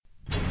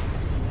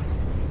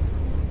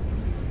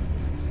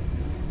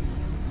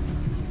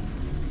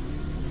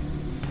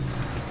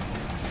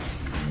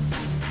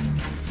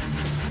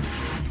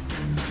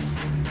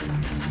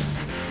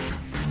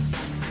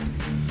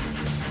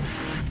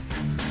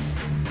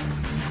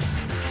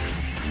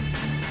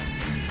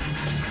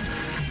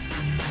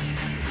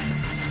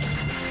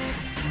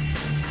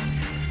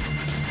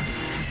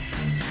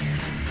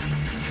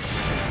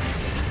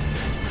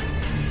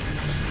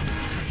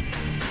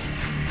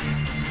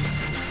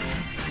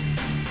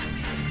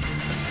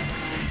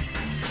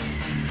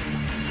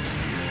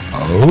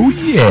Oh,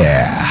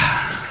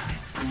 yeah.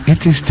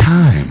 It is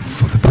time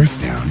for the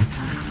breakdown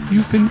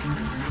you've been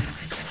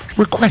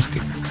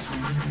requesting.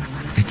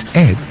 It's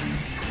Ed.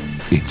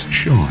 It's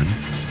Sean.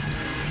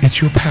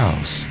 It's your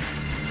pals.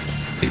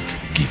 It's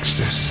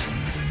Geeksters.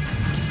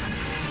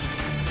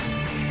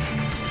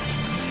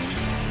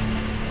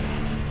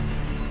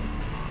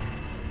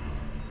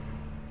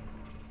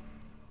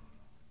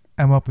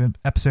 And welcome to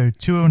episode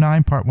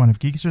 209, part 1 of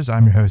Geeksters.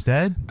 I'm your host,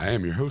 Ed. I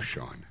am your host,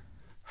 Sean.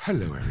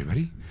 Hello,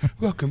 everybody.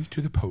 Welcome to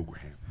the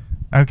program.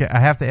 Okay, I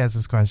have to ask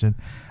this question.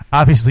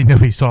 Obviously,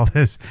 nobody saw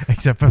this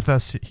except for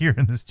us here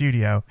in the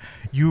studio.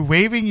 You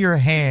waving your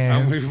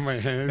hands. I'm waving my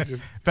hands.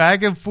 Just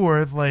back and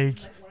forth like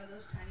one of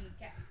those tiny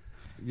cats.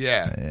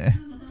 yeah.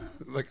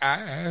 Like, I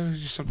have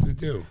just something to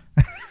do.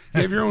 You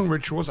have your own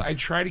rituals. I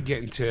try to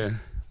get into,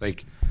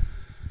 like,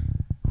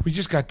 we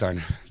just got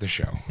done the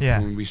show. Yeah. I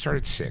mean, we start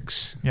at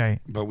 6. Yeah.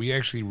 But we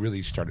actually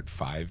really start at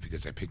 5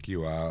 because I pick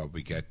you up.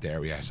 We get there.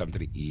 We have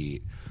something to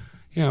eat.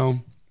 You know,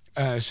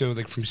 so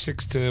like from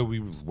 6 to, we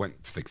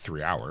went for like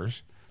 3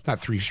 hours. Not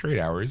 3 straight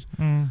hours.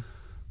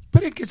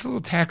 But it gets a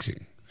little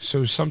taxing.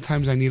 So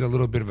sometimes I need a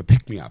little bit of a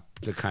pick-me-up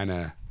to kind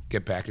of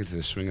get back into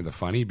the swing of the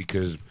funny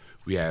because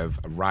we have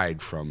a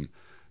ride from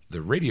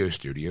the radio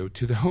studio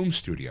to the home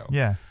studio.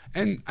 Yeah.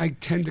 And I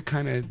tend to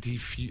kind of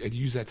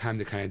use that time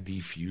to kind of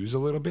defuse a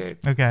little bit.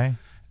 Okay.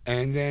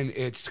 And then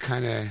it's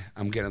kind of,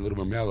 I'm getting a little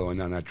more mellow,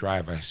 and on that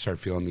drive, I start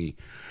feeling the,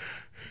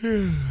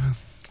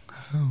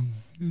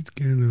 it's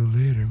getting a little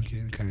later. I'm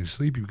getting kind of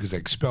sleepy because I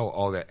expel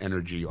all that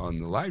energy on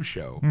the live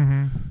show.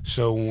 Mm-hmm.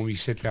 So when we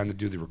sit down to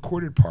do the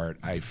recorded part,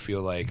 I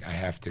feel like I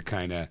have to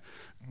kind of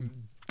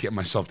get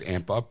myself to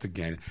amp up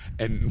again.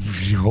 And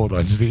hold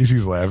on,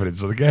 Stacy's laughing.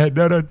 It's like, go ahead,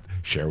 no,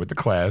 share with the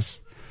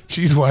class.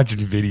 She's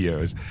watching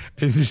videos,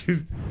 and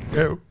she's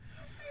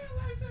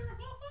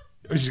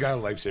got a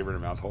lifesaver in her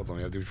mouth. Hold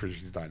on, I'll do it before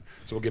she's done.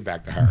 So we'll get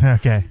back to her.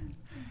 Okay.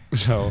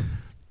 So,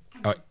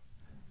 So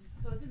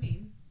it's a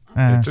meme.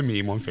 it's a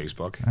meme on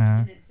Facebook.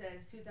 And it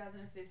says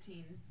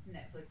 2015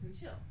 Netflix and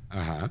chill.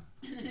 Uh-huh.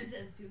 And then it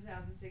says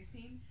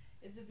 2016.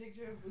 It's a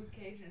picture of Luke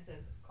Cage and it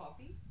says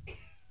coffee.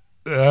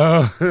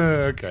 Oh,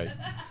 okay.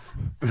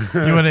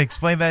 You want to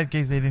explain that in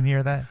case they didn't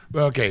hear that?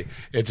 Well, okay.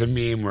 It's a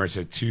meme where it's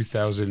a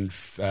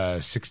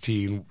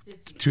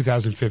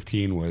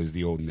 2015 was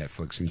the old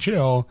Netflix and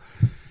chill.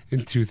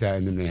 In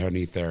 2000, and then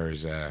underneath there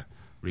is, what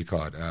do you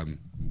call it?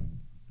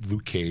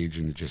 Luke Cage,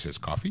 and it just says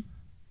coffee.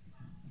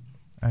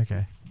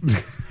 Okay.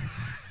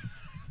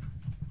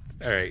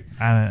 All right.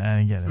 I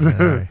didn't get it.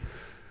 But all right.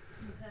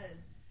 Because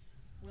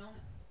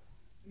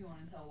you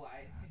want to tell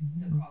why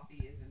the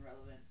coffee is in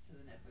relevance to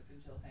the Netflix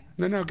and chill thing?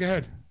 No, go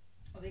ahead.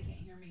 Oh, they can't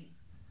hear me.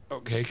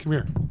 Okay, come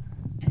here.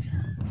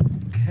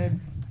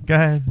 Go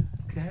ahead.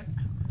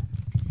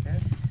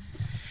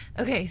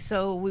 Okay,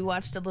 so we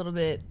watched a little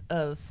bit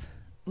of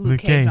Luke Luke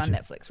Cage Cage. on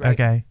Netflix, right?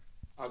 Okay.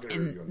 I'll get a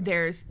review on And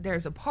that.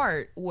 there's a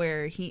part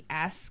where a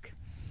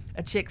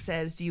chick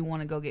says, "Do you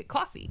want to go get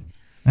coffee?"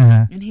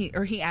 Uh-huh. And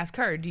he asked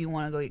her, "Do you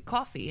want to go get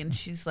coffee?" And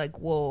she's like,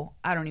 "Well,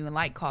 I don't even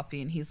like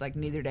coffee." And he's like,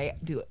 "Neither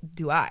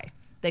do I."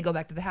 They go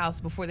back to the house.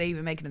 Before they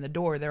even make it in the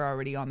door, they're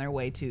already on their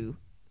way to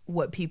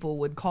what people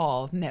would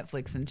call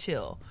Netflix and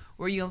chill,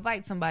 where you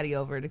invite somebody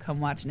over to come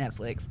watch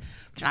Netflix.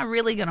 But you're not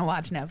really going to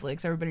watch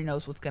Netflix. Everybody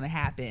knows what's going to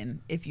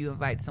happen if you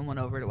invite someone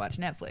over to watch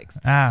Netflix.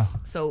 Oh.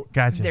 So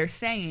Gotcha. they're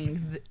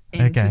saying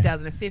in Okay.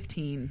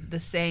 2015, the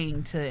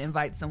saying to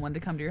invite someone to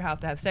come to your house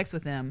to have sex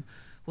with them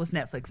was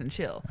Netflix and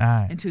chill.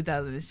 Alright. In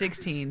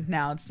 2016,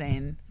 now it's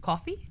saying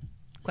coffee?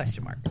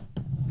 Question mark.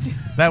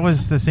 That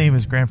was the same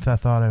as Grand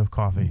Theft Auto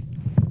coffee.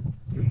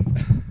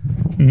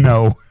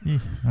 No. Yeah,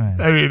 all right.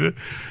 I mean,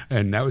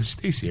 and that was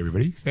Stacy,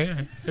 everybody.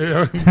 So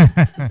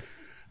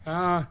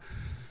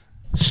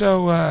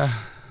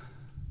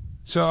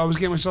I was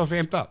getting myself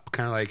amped up,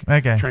 kind of like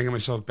Okay. trying to get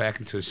myself back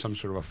into some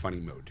sort of a funny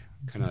mode.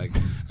 Kind of like,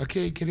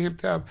 okay, get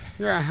amped up.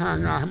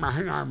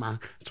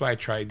 That's why I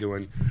try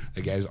doing,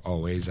 like, as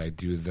always, I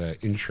do the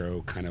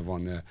intro kind of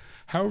on the,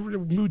 however the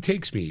mood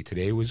takes me.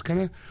 Today was kind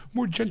of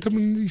more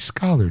gentlemanly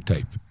scholar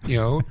type,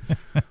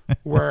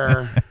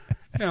 where,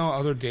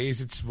 other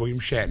days it's William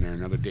Shatner,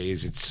 and other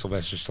days it's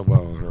Sylvester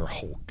Stallone or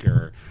Hulk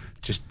or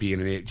just being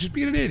an idiot. Just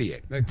being an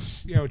idiot.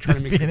 That's, trying Just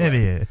to make be an it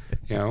idiot.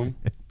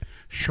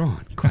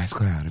 Sean, class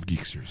clown of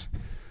Geeksters.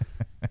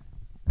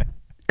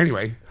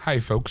 Anyway, hi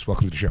folks,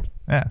 welcome to the show.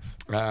 Yes.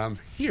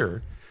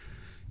 Here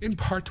in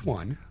part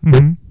 1,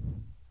 Mhm.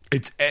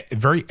 it's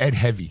very Ed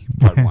heavy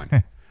part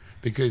 1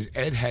 because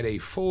Ed had a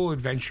full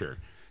adventure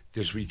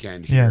this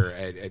weekend here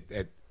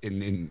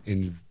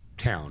in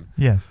town.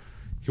 Yes.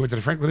 He went to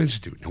the Franklin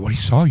Institute. Now, what he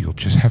saw, you'll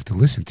just have to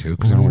listen to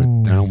because I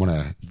don't want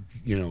to.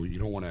 You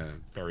don't want to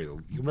bury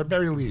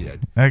the lead,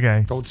 Ed.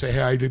 Okay. Don't say,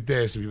 "Hey, I did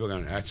this," and people are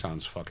going, "That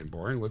sounds fucking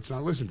boring. Let's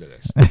not listen to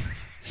this."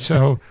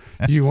 So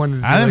you wanted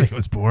to be I didn't like, think it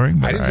was boring.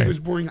 But I didn't all think it right. was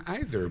boring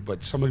either,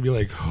 but someone would be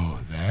like, "Oh,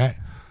 that?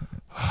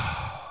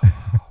 Oh,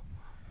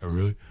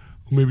 really?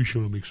 Well, maybe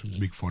she'll make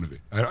fun of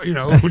it.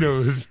 Who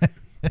knows?"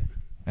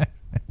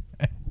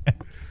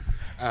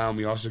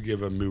 We also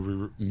give a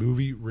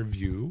movie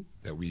review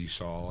that we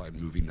saw at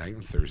movie night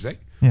on Thursday.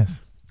 Yes.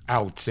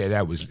 I'll say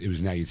it was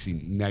Now You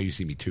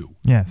See Me 2.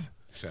 Yes.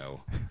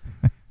 So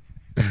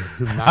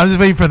I was just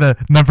waiting for the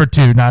number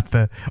 2, not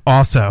the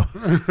also.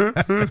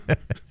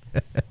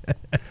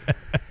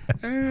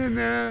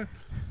 And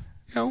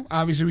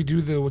obviously we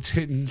do the what's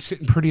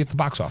sitting pretty at the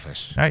box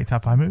office. All right,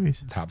 top 5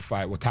 movies. Top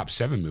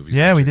 7 movies.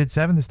 Yeah, we did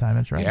 7 this time.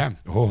 That's right. Yeah.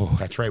 Oh,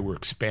 that's right. We're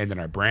expanding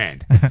our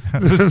brand.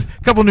 There's a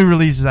couple new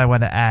releases I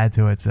want to add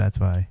to it, so that's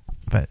why.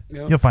 But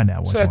you'll find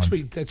out So once.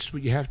 that's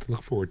what you have to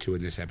look forward to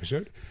in this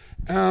episode.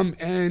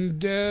 We'll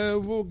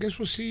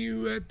see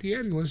you at the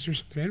end. Unless there's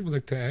something Ed would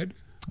like to add.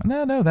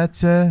 No,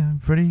 that's a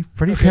pretty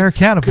fair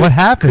account of what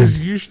happened. Because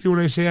usually when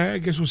I say, I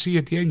guess we'll see you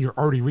at the end, you're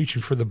already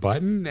reaching for the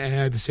button and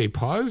I had to say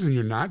pause, and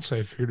you're not. So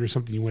I figured there's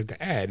something you wanted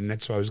to add, and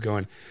that's why I was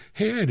going,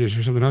 hey, Ed, is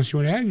there something else you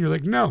want to add? And you're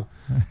like, no.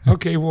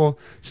 Okay, well,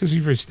 since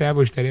we've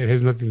established that Ed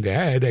has nothing to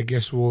add, I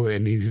guess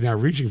and he's now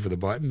reaching for the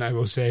button, I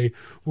will say,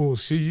 we'll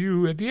see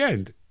you at the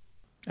end.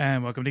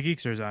 And welcome to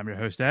Geeksters. I'm your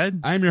host,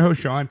 Ed. I'm your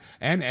host, Sean,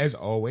 and as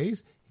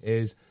always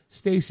is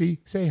Stacy.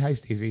 Say hi,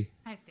 Stacy.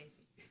 Hi, Stacy.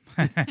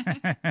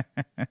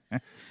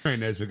 Right,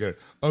 that's so good.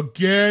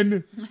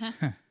 Again.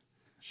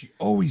 She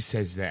always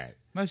says that.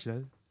 No, she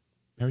does.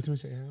 Every time I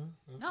say hello?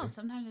 No,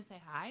 sometimes I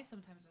say hi.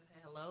 Sometimes I say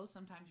hello.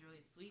 Sometimes you're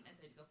really sweet. And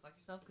I say go fuck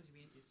yourself because you're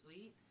being too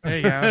sweet. There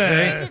you go.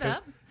 Pick it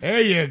up.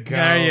 There you go.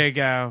 There you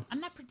go.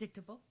 I'm not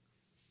predictable.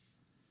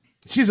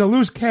 She's a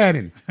loose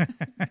cannon.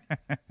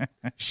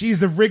 She's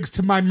the Riggs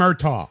to my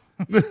Murtaugh.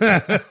 Get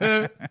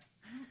that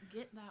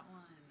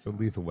one. It's a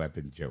lethal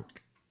weapon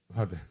joke.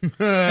 Oh,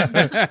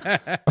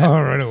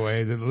 right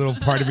away. The little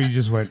part of me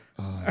just went,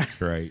 oh, that's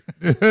right.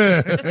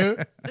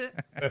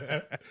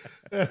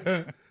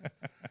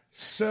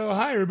 So,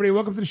 hi, everybody.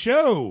 Welcome to the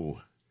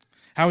show.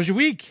 How was your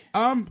week?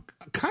 Kind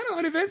of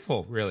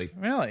uneventful, really.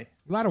 Really?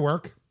 A lot of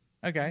work.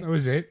 Okay. That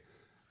was it.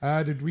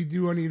 Did we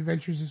do any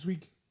adventures this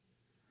week?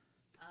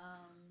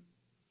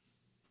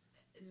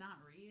 Not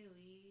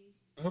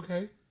really.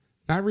 Okay.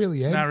 Not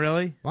really, Ed. Not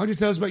really. Why don't you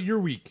tell us about your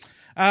week?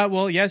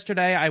 Well,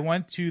 yesterday I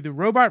went to the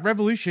Robot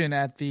Revolution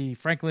at the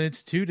Franklin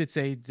Institute. It's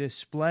a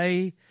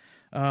display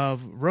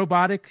of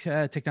robotic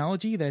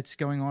technology that's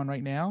going on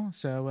right now.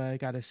 So I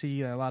got to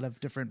see a lot of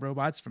different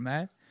robots from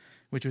that,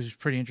 which was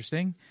pretty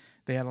interesting.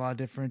 They had a lot of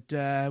different.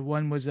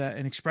 One was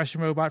an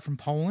expression robot from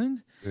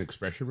Poland. An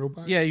expression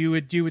robot? Yeah, you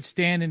would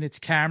stand in its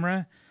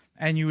camera,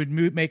 and you would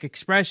make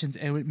expressions,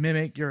 and it would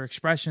mimic your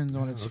expressions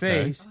on its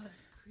face. Oh, that's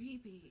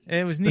creepy.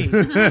 It was neat.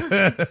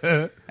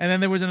 And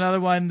then there was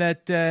another one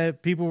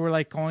that people were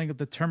like calling it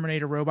the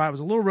Terminator robot. It was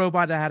a little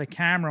robot that had a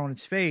camera on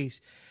its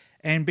face,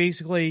 and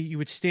basically you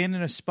would stand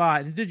in a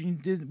spot.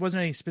 It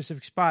wasn't any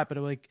specific spot, but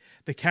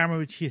the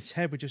camera his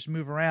head would just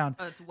move around.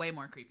 Oh, it's way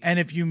more creepy. And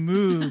if you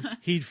moved,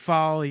 he'd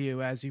follow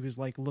you as he was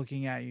like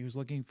looking at you. He was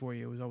looking for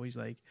you. It was always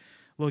like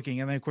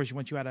looking. And then of course,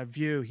 once you out of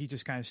view, he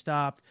just kind of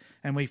stopped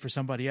and wait for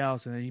somebody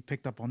else, and then he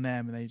picked up on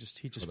them, and he just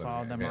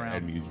followed them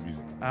around. Music.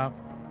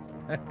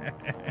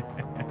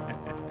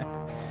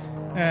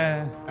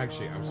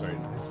 Actually, I'm sorry.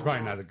 This is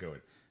probably not a good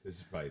one. This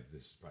is probably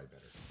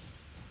better.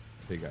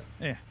 There you go.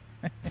 Yeah.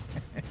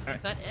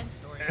 Cut Ed's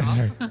story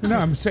off. No,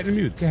 I'm setting a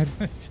mute. Go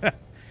ahead.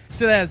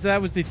 So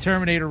that was the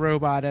Terminator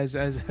robot, as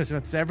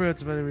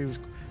everybody was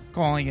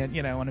calling it,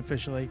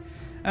 unofficially.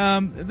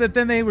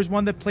 Then there was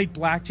one that played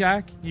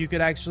blackjack. He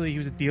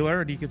was a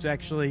dealer, and he could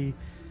actually.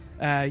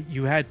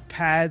 You had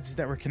pads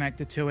that were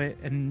connected to it,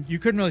 and you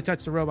couldn't really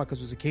touch the robot because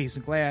it was a case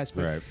of glass.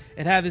 But Right.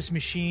 It had this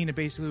machine. It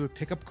basically would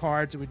pick up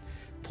cards. It would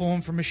pull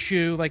them from a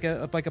shoe like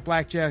a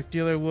blackjack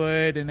dealer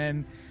would, and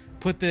then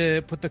put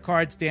the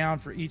cards down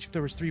for each.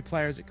 There was 3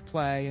 players that could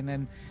play, and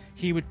then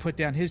he would put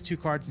down his 2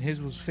 cards, and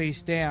his was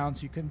face down,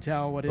 so you couldn't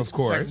tell what his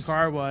second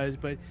card was,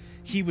 but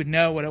he would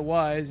know what it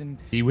was. And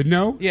He would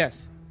know?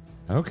 yes.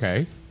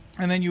 Okay.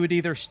 And then you would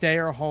either stay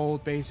or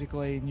hold,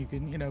 basically, and you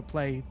can,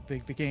 play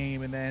the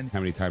game. And then How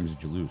many times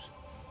did you lose?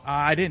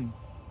 I didn't.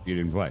 You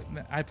didn't play.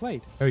 I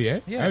played. Oh, yeah?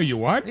 Yeah. Oh, you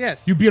what?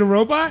 Yes. You beat a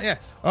robot?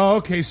 Yes. Oh,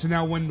 okay. So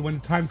now when the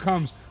time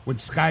comes, when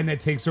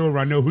Skynet takes over,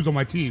 I know who's on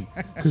my team.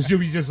 Because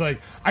you'll be just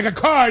like, I got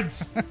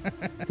cards.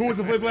 Who wants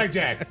to play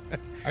blackjack?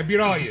 I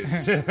beat all you.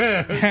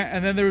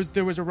 And then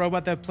there was a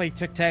robot that played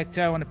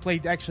tic-tac-toe, and it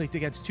played actually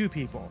against 2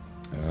 people.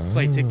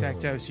 Played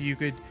tic-tac-toe, so you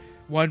could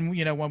one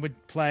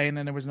would play, and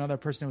then there was another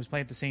person that was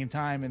playing at the same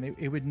time, and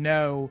it would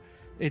know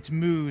its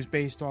moves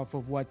based off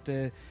of what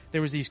there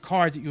was these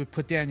cards that you would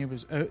put down. It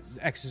was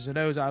X's and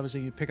O's.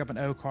 Obviously, you pick up an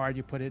O card,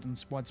 you put it in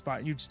one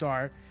spot, you'd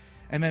start,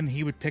 and then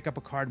he would pick up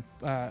a card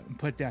and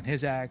put down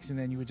his X, and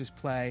then you would just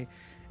play.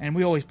 And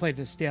we always played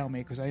at a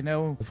stalemate because I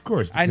know, Of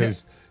course,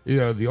 because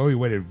the only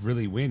way to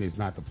really win is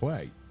not to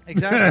play.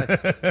 exactly.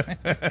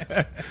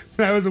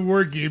 That was a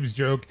War Games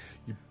joke.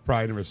 You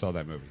probably never saw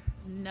that movie.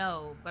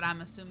 No, but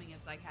I'm assuming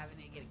it's like having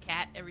to get a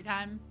cat every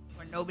time,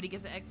 where nobody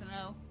gets an X and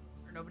O,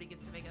 or nobody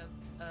gets to make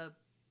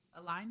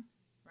a line,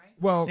 right?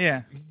 Well,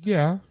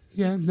 Yeah.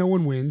 no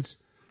one wins.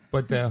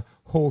 But the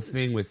whole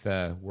thing with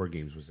War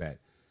Games was that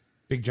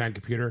big giant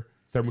computer,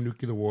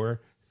 thermonuclear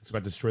war, it's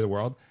about to destroy the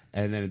world,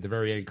 And then at the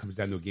very end, it comes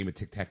down to a game of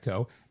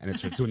tic-tac-toe, and it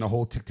starts doing the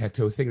whole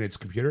tic-tac-toe thing in its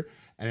computer,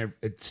 and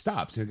it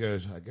stops, and it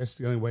goes, I guess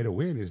the only way to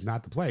win is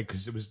not to play,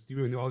 because it was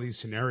doing all these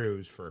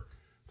scenarios for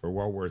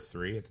World War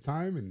III at the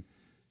time, and,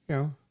 you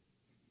know,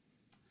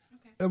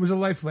 it was a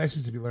life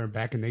lesson to be learned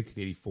back in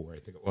 1984, I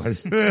think it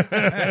was.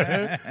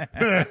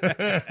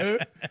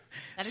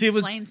 That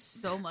explains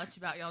so much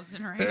about y'all's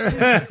generation.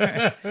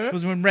 It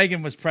was when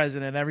Reagan was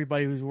president.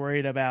 Everybody was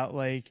worried about,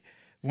 like,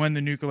 when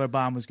the nuclear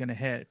bomb was going to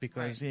hit,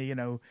 because, you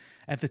know,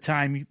 at the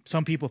time,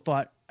 some people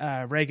thought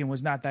Reagan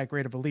was not that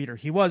great of a leader.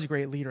 He was a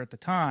great leader at the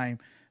time,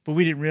 but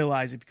we didn't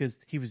realize it because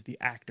he was the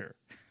actor.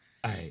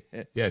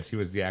 Yes, he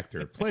was the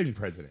actor playing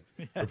president.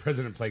 Yes. The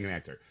president playing an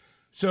actor.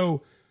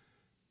 So,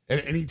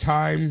 at any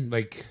time,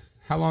 like,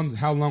 how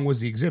long was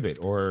the exhibit?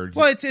 Or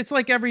well, it's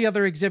like every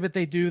other exhibit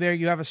they do there.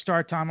 You have a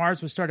start time.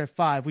 Ours would start at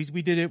 5.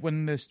 We did it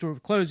when the store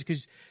closed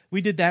because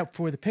we did that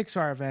for the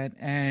Pixar event,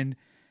 and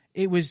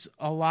it was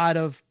a lot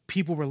of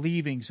people were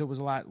leaving, so it was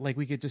a lot like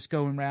we could just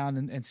go around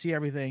and see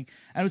everything.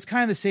 And it was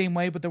kind of the same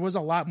way, but there was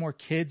a lot more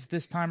kids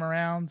this time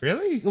around.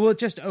 Really? Well, it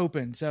just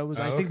opened, so it was.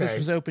 I think this okay.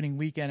 was opening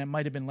weekend. It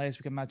might have been last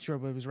week. I'm not sure,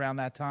 but it was around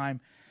that time.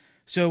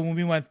 So when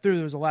we went through,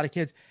 there was a lot of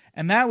kids.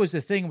 And that was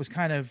the thing. It was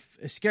kind of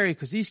scary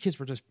because these kids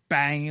were just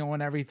banging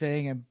on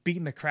everything and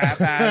beating the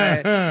crap out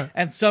of it.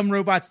 And some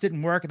robots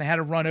didn't work, and they had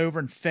to run over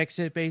and fix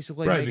it,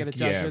 basically, right, make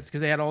adjustments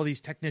because they had all these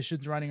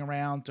technicians running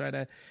around trying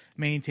to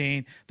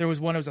maintain. There was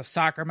one, it was a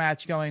soccer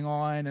match going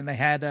on, and they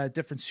had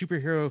different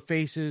superhero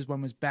faces.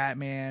 One was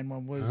Batman,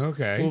 one was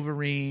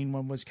Wolverine,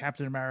 one was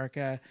Captain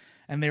America.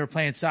 And they were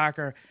playing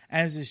soccer.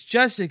 And it was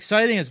just as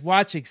exciting as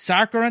watching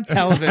soccer on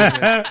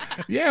television.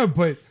 Yeah,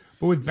 but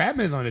with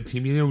Batman on the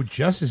team, you know,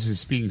 justice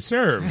is being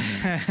served.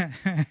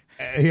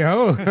 You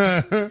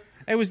know?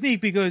 It was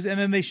neat because, and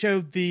then they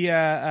showed the,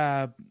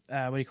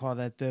 what do you call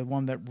that? The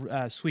one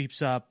that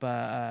sweeps up.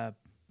 The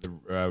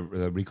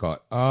recall.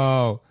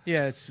 Oh.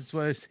 Yeah, it's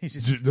what it's the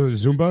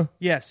Zumba?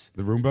 Yes.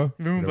 The Roomba?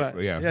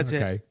 Roomba. Yeah, that's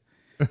okay.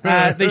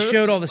 It. They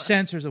showed all the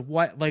sensors of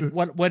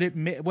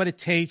what it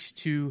takes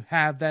to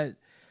have that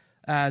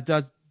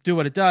do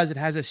what it does. It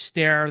has a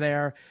stair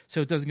there,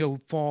 so it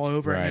doesn't fall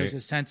over. Right. And there's a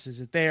senses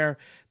it there.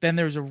 Then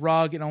there's a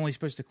rug, and only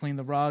supposed to clean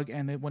the rug.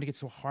 And then when it gets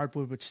to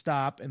hardwood, it would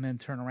stop and then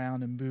turn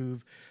around and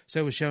move.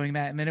 So it was showing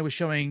that, and then it was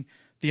showing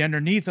the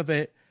underneath of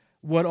it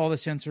what all the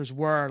sensors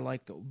were,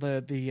 like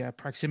the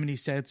proximity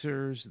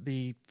sensors,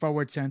 the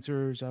forward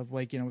sensors of,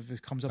 like, you know, if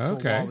it comes up to a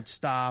wall, it would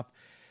stop.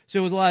 So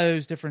it was a lot of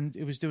those different.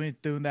 It was doing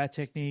that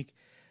technique.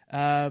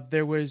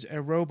 There was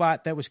a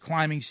robot that was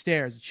climbing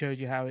stairs. It showed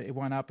you how it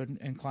went up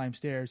and climbed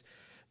stairs.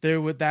 There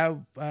would a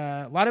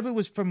lot of it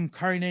was from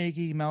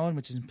Carnegie Mellon,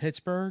 which is in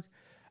Pittsburgh.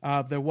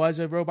 There was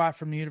a robot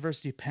from the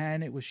University of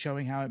Penn. It was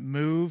showing how it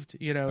moved,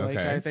 you know, like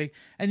I think.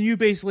 And you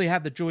basically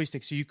had the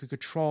joystick, so you could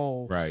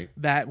control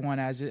that one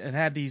as it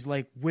had these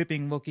like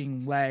whipping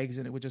looking legs,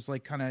 and it would just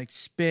like kind of like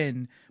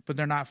spin, but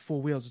they're not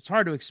full wheels. It's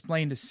hard to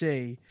explain to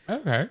see.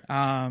 Okay.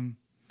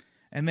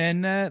 And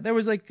then there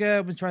was like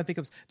I'm trying to think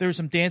of. There were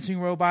some dancing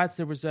robots.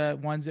 There was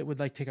ones that would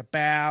like take a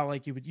bow,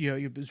 like you would, you know,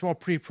 it was all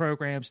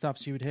pre-programmed stuff.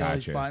 So you would hit all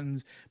these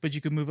buttons, but you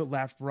could move it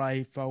left,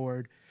 right,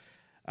 forward.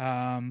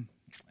 And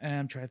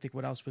I'm trying to think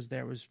what else was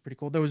there. It was pretty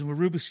cool. There was a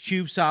Rubik's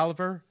Cube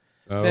solver.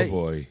 Oh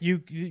boy! You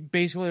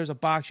basically, there's a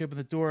box. You open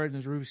the door, and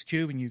there's a Rubik's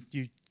Cube, and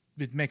you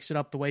would mix it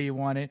up the way you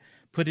want it.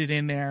 Put it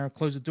in there,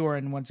 close the door,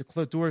 and once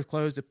the door is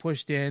closed, it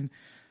pushed in.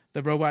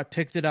 The robot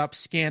picked it up,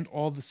 scanned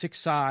all the 6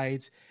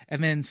 sides,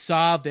 and then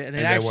solved it. And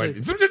it actually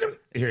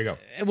here you go.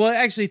 Well, it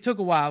actually took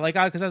a while, like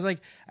because I was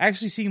like, I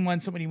actually seen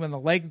somebody went to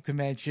the Lego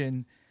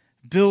convention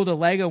build a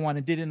Lego one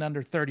and did it in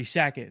under 30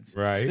 seconds.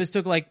 Right. This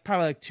took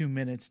probably like 2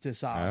 minutes to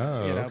solve.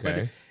 Oh, you know?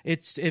 okay.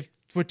 But it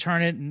would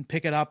turn it and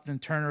pick it up, then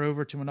turn it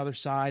over to another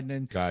side,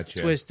 and then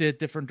twist it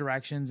different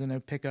directions, and then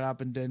pick it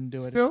up and then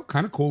do it. Still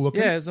kind of cool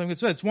looking. Yeah, so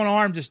it's one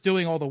arm just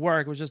doing all the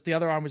work. It was just the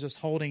other arm was just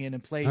holding it in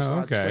place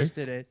while it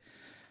twisted it.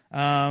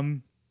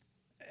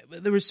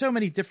 There were so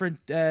many different,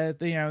 you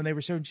know, they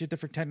were showing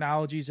different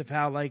technologies of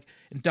how, like,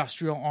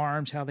 industrial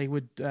arms, how they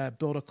would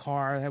build a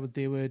car, how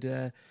they would.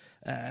 It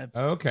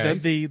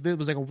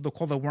was like they're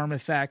called the worm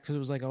effect because it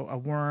was like a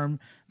worm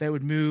that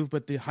would move,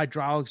 but the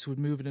hydraulics would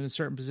move it in a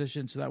certain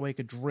position so that way it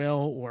could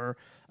drill or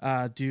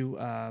do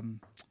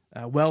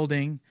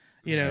welding,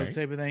 you know,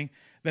 type of thing.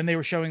 Then they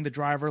were showing the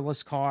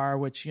driverless car,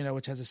 which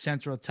has a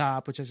sensor on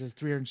top, which has a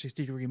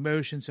 360-degree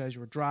motion. So as you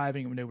were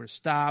driving, it would know where to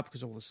stop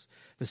because of all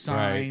the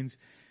signs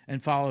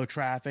and follow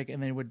traffic.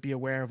 And then it would be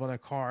aware of other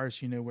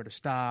cars, you know, where to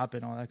stop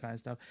and all that kind of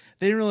stuff.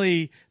 They didn't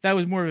really – that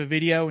was more of a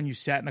video when you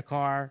sat in a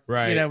car,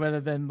 you know, rather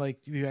than like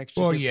you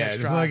actually – well, yeah.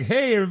 It's like,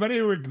 hey,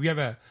 everybody, we have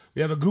a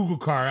Google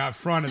car out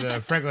front of the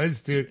Franklin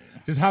Institute.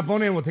 Just hop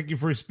on in. We'll take you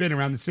for a spin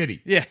around the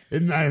city. Yeah.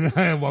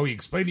 And while we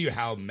explain to you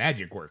how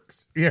magic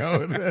works, you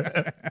know.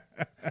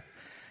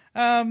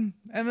 And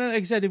then, like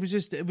I said, it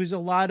was a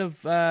lot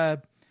of.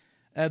 There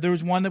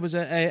was one that was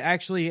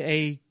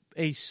actually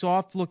a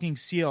soft looking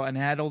seal, and it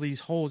had all these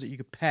holes that you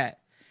could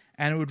pet,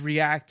 and it would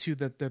react to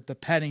the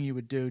petting you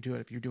would do to it.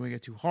 If you're doing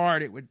it too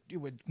hard, it would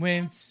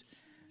wince.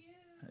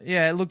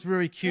 Yeah, it looked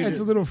very cute. Yeah, it's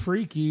a little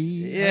freaky.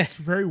 Yeah. It's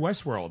very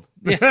Westworld.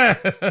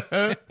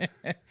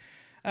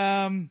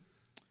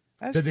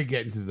 Did they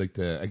get into like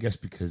I guess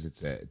because it's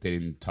they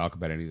didn't talk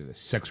about any of the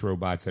sex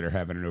robots that are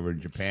happening over in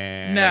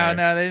Japan.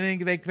 No, they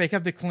didn't. They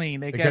kept it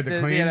clean. They kept it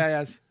clean? Yeah,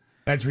 yes.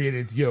 That's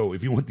really yo.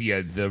 If you want the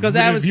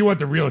if you want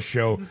the real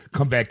show,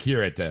 come back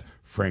here at the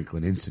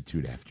Franklin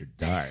Institute after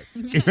dark.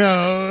 You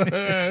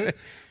know,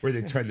 where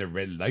they turn the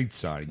red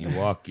lights on and you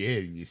walk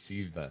in and you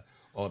see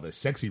all the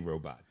sexy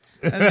robots.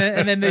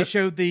 and then they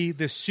showed the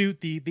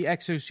suit, the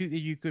exosuit that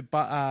you could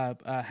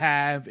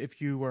have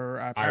if you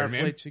were Iron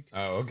Man? paraplegic.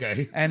 Oh,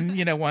 okay. And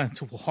wanted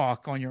to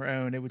walk on your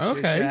own. It would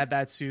just had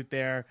that suit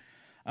there.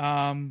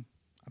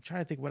 I'm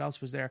trying to think what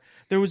else was there.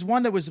 There was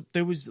one that was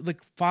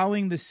like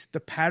following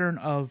the pattern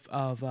of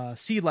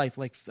sea life,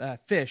 like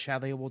fish, how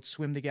they would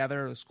swim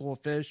together, a school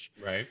of fish.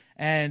 Right.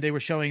 And they were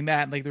showing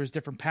that like there was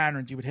different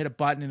patterns. You would hit a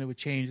button and it would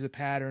change the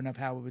pattern of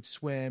how it would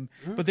swim.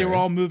 Okay. But they were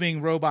all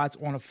moving robots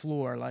on a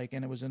floor,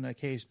 and it was in a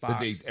case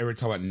box. Did they ever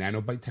talk about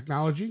nanobite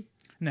technology?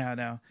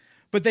 No.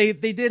 But they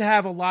did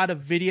have a lot of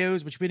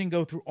videos, which we didn't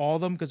go through all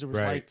of them because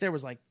there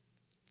was like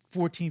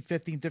 14,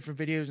 15 different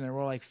videos, and they were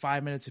all like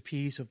 5 minutes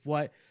apiece of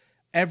what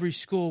every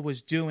school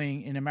was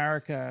doing in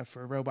America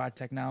for robot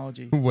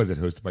technology. Was it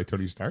hosted by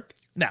Tony Stark?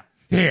 No.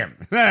 Damn.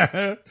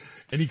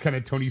 Any kind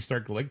of Tony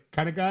Stark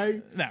kind of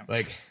guy? No.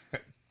 Like,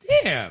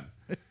 damn.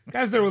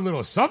 Guys, there were a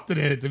little something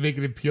in it to make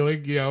it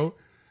appealing, you know.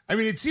 I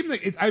mean, it seemed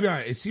like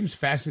it seems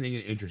fascinating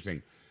and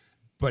interesting,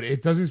 but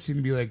it doesn't seem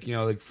to be like, you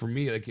know, like for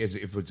me, like as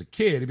if it's a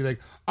kid, it'd be like,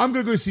 I'm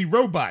gonna go see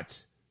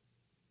robots.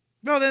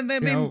 No, then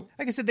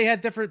like I said, they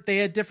had different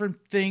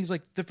things,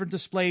 like different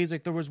displays.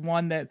 Like there was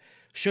one that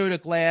showed a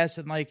glass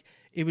and like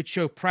it would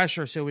show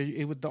pressure, so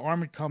the arm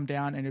would come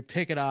down and it'd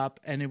pick it up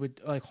and it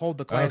would like hold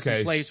the glass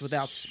in place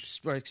without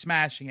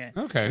smashing it.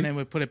 Okay, and then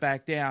would put it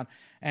back down,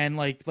 and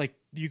like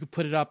you could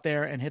put it up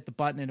there and hit the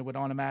button and it would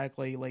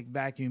automatically like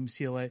vacuum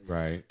seal it.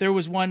 Right. There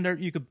was one that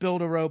you could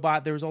build a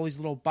robot. There was all these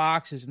little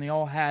boxes and they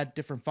all had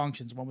different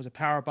functions. One was a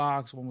power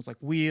box. One was like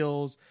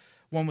wheels.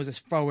 One was a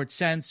forward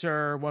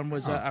sensor. One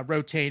was a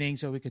rotating,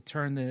 so we could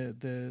turn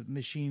the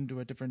machine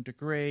to a different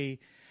degree.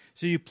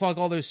 So you plug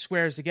all those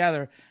squares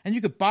together, and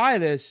you could buy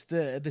this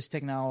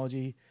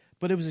technology,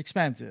 but it was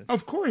expensive.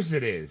 Of course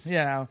it is. You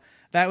know,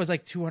 that was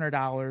like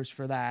 $200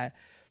 for that.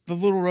 The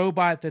little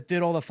robot that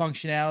did all the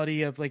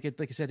functionality of like I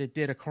said, it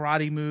did a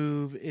karate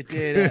move, it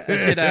did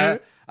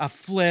a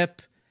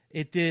flip,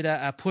 it did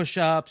a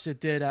push-ups,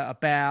 it did a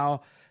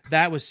bow.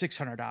 That was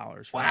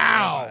 $600.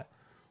 Wow.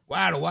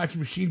 Wow, to watch a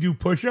machine do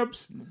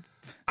push-ups?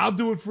 I'll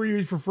do it for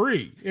you for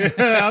free.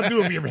 I'll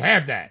do it if you ever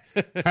have that.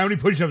 How many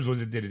push-ups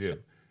did it do?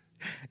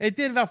 It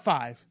did about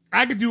 5.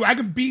 I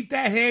can beat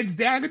that hands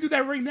down. I can do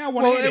that right now.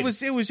 It was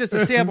just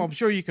a sample. I'm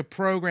sure you could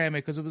program it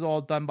because it was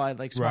all done by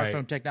like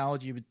smartphone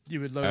technology.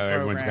 You would load program.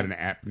 Everyone's got an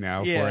app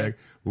now for it. Like,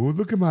 oh,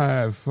 look at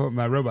my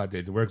robot.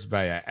 It works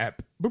by an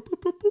app. Boop, boop,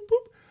 boop, boop,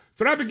 boop.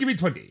 So now give me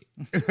 20.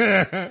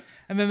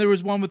 And then there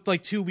was one with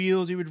like 2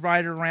 wheels. You would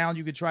ride it around.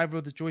 You could drive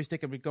with the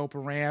joystick. It would go up a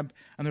ramp,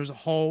 and there was a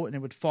hole, and it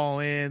would fall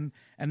in,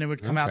 and it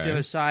would come out the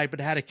other side.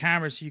 But it had a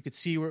camera, so you could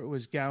see where it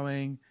was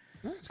going.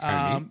 That's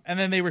kind of neat. And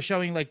then they were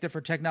showing like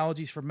different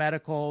technologies for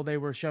medical. They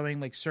were showing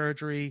like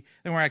surgery.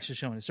 They weren't actually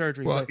showing the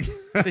surgery. Well,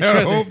 but they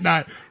I hope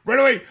not. Right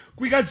away,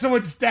 we got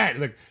someone's stat.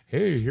 Like,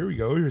 hey, here we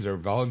go. Here's our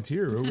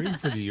volunteer. We're waiting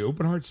for the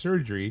open heart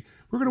surgery.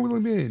 We're going to wheel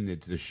him in.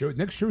 It's the show.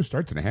 Next show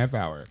starts in a half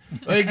hour.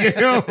 Like,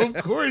 of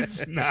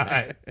course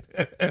not.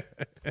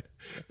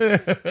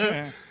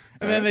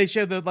 And then they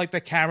showed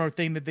the camera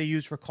thing that they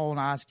use for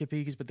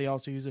colonoscopies, but they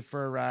also use it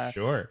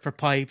for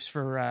pipes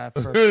for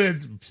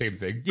It's same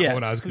thing. Yeah.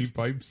 Colonoscopy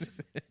pipes.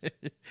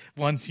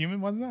 One's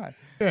human, one's not.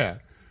 Yeah.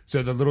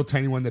 So the little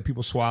tiny one that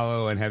people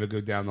swallow and have it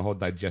go down the whole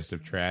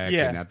digestive tract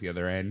and out the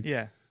other end.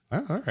 Yeah.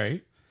 Oh, all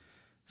right.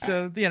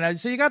 So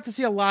so you got to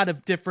see a lot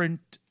of different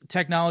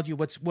technology.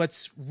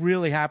 What's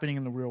really happening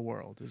in the real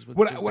world is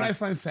what I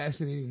find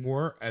fascinating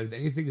more than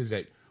anything is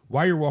that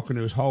while you're walking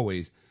those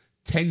hallways,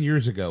 10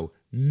 years ago,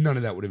 none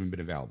of that would have been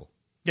available.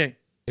 Yeah.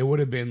 It would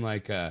have been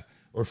like,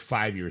 or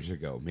 5 years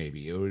ago,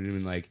 maybe. It would have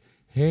been like,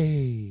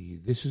 hey,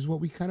 this is what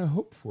we kind of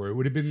hope for. It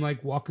would have been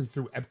like walking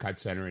through Epcot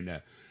Center in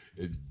the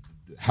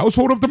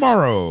Household of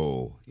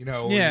Tomorrow. You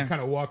know, you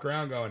kind of walk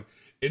around going,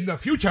 in the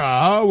future,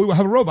 we will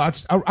have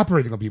robots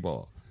operating on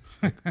people.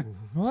 Like,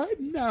 what?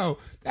 No,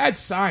 that's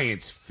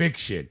science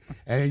fiction.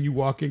 And then you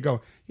walk in and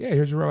go, yeah,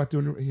 here's a robot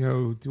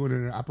doing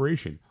an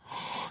operation.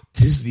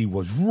 Disney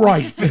was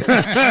right. In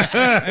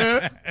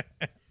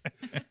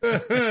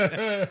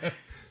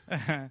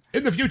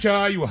the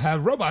future, you will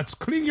have robots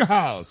clean your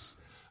house.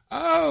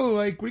 Oh,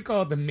 like we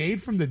call it the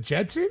maid from the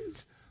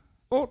Jetsons?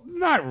 Well,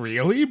 not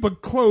really,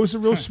 but close, a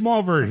real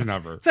small version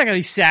of her. It's not going to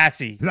be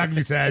sassy. It's not going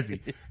to be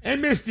sassy.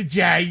 And Mr.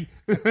 J.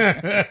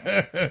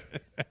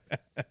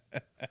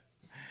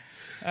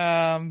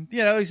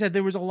 Like I said,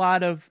 there was a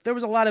lot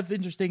of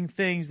interesting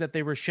things that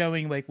they were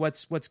showing, like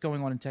what's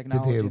going on in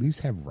technology. Did they at least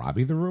have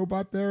Robbie the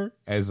robot there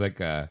as like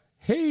a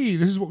hey,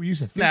 this is what we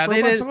used to think No,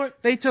 robots are.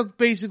 they took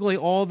basically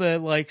all the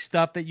like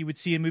stuff that you would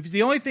see in movies.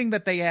 The only thing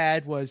that they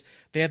had was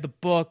they had the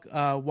book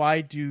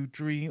Why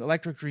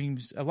Electric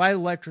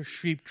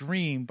Sheep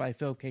Dream by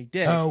Phil K.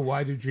 Dick. Oh,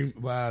 why do dream?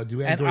 Do and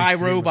androids dream?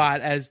 iRobot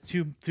as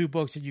two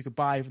books that you could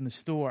buy from the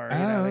store.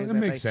 Oh, that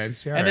makes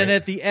sense. Yeah, and then right.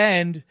 at the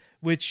end,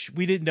 which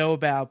we didn't know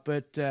about,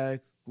 but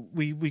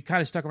we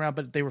kind of stuck around,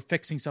 but they were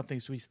fixing something,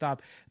 so we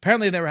stopped.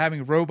 Apparently, they were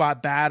having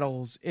robot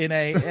battles in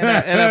a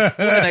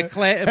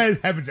That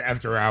happens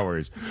after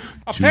hours.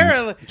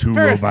 Apparently, two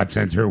robots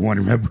enter,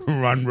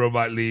 one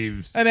robot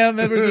leaves. And then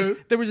there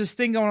was this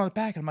thing going on in the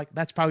back, and I'm like,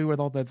 that's probably where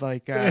all the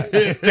like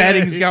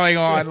betting's going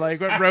on. Like,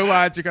 what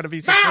robots are going to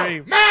be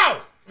supreme?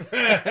 Mouth!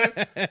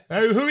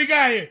 Who we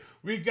got here?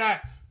 We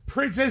got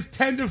Princess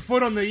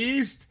Tenderfoot on the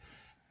east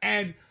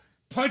and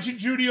Punch and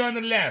Judy on the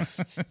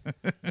left.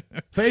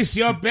 Place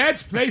your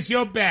bets.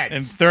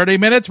 In 30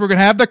 minutes, we're going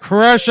to have the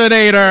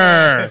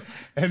Crushinator.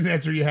 And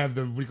that's where you have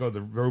the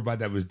robot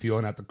that was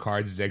dealing out the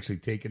cards is actually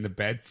taking the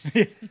bets.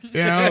 You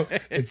know,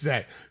 it's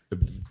that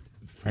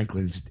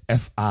Franklin's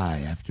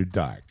FI after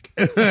dark.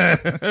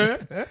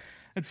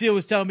 And Seal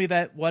was telling me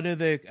that one of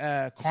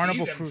the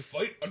carnival crew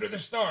fight under the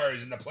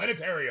stars in the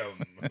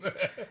planetarium. And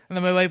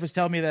then my wife was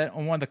telling me that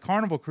on one of the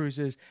carnival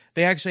cruises,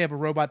 they actually have a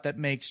robot that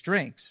makes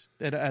drinks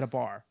at a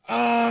bar.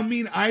 I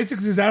mean,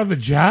 Isaacs is out of a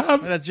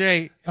job? That's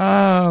right.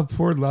 Oh,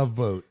 poor Love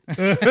Boat.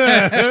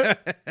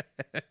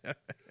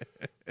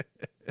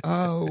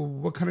 Oh,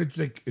 what kind of,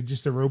 like,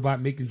 just a robot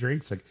making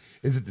drinks? Like,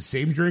 is it the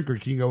same drink, or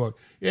can you go,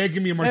 yeah,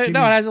 give me a martini?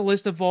 No, it has a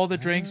list of all the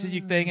drinks that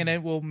you think, and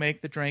it will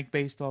make the drink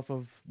based off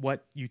of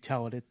what you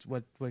tell it,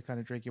 what kind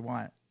of drink you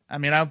want. I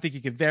mean, I don't think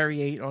you could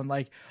variate on,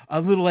 like, a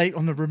little late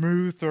on the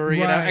vermouth or,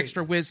 you know,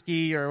 extra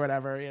whiskey or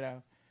whatever, you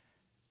know.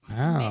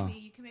 Wow. Maybe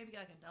you can get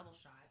like a double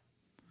shot.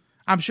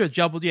 I'm sure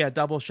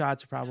double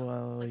shots are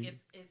probably. Like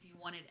if you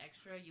wanted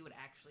extra, you would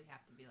actually have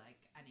to be like,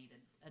 I need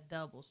a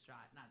double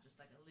shot, not just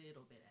like a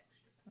little bit extra.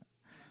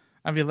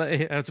 I mean,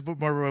 it's a bit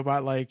more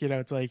robot like, you know,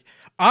 it's like,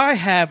 I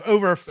have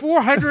over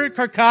 400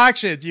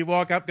 concoctions. You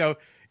walk up, go,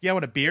 yeah,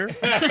 want a beer?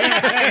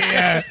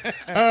 Yeah.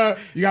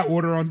 You got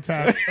water on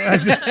tap. I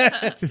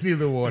just need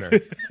the water.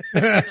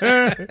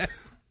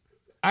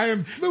 I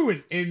am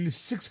fluent in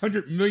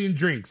 600 million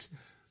drinks.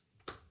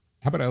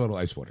 How about a little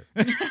ice water?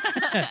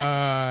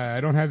 I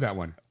don't have that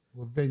one.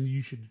 Well, then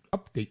you should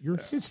update your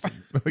system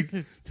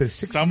to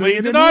 6 Somebody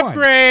million needs an and one.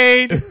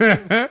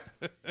 upgrade.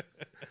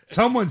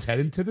 Someone's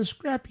heading to the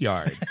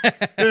scrapyard.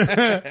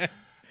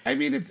 I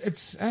mean,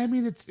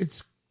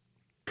 it's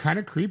kind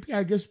of creepy.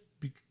 I guess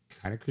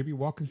kind of creepy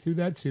walking through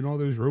that, seeing all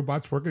those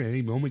robots working. At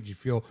any moment, you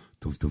feel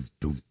dun, dun,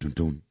 dun, dun,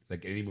 dun,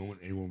 like any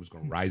moment anyone was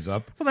going to rise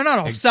up. Well, they're not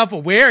all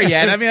self-aware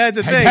yet. I mean, that's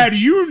the thing. How do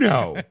you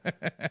know?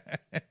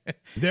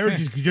 They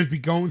could just be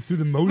going through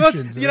the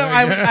motions. You know,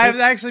 I was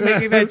actually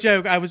making that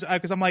joke. I was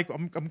because I'm like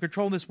I'm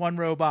controlling this one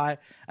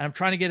robot and I'm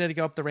trying to get it to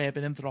go up the ramp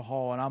and into the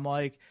hall, and I'm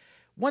like,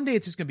 one day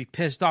it's just gonna be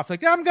pissed off,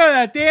 like, I'm going to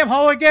that damn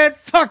hole again.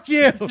 Fuck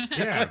you.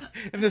 Yeah.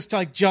 And just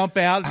like jump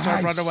out and try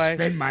to run away. I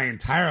spend my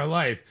entire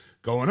life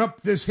going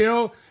up this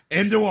hill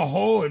into a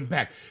hole and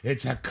back.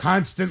 It's a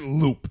constant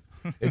loop.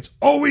 It's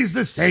always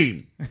the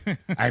same.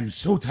 I'm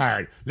so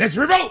tired. Let's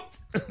revolt.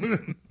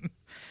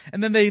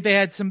 And then they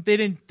had some. They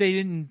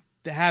didn't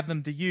have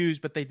them to use,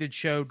 but they did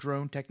show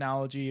drone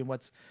technology and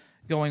what's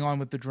going on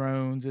with the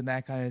drones and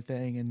that kind of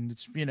thing. And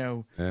it's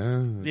a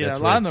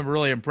lot of them are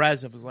really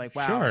impressive. It's like,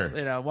 wow, Sure.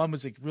 You know, one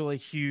was like really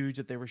huge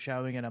that they were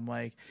showing, and I'm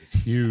like, It's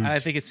huge. I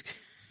think it's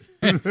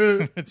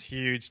it's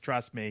huge.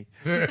 Trust me.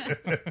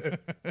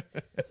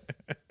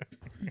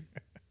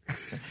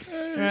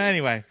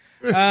 Anyway,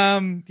 so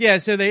I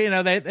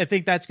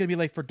think that's gonna be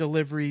like for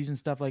deliveries and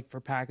stuff, like for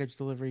package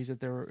deliveries that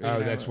they're.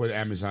 That's what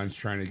Amazon's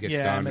trying to get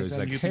done.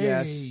 Amazon, It's like,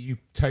 UPS. hey, you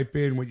type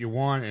in what you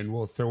want, and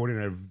we'll throw it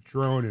in a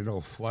drone, and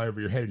it'll fly over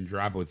your head and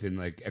drop within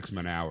like X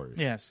amount of hours.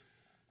 Yes.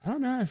 I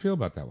don't know how I feel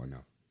about that one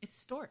though. It's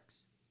storks.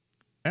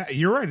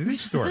 You're right. It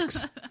is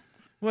storks.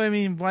 Well, I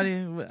mean, why do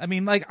you? I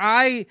mean, like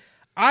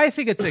I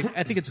think it's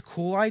a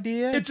cool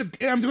idea.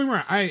 I'm doing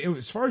right.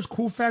 As far as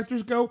cool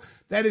factors go,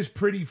 that is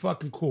pretty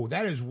fucking cool.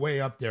 That is way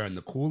up there on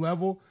the cool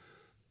level.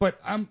 But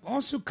I'm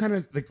also kind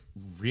of like,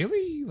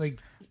 really? Like,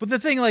 but the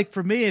thing, like,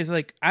 for me is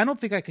like, I don't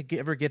think I could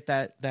ever get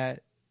that.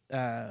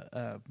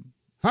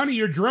 honey,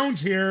 your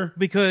drone's here.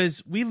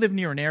 Because we live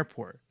near an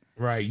airport.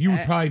 Right. You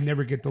would probably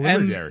never get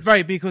delivered there.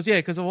 Right, because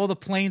of all the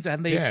planes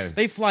and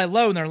they fly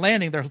low and they're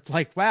landing. They're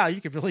like, wow,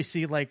 you could really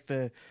see like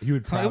You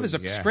would probably, there's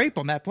a scrape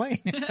on that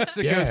plane as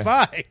it Yeah. goes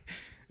by.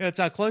 That's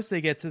how close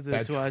they get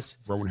to us.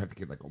 Drone would have to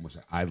get like almost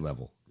at eye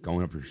level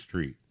going up your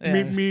street. Yeah.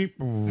 Meep,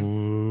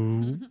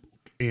 meep.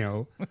 You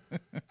know,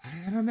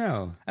 I don't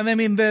know. And I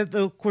mean,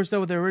 of course,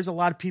 though, there is a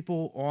lot of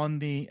people on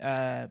the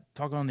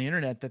talking on the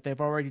internet that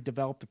they've already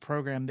developed a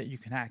program that you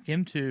can hack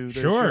into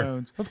those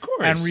drones, of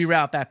course, and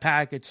reroute that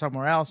package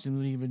somewhere else. You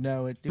don't even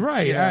know it.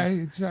 Right. You know? I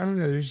don't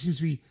know. There seems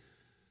to be.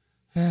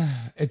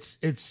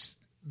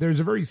 There's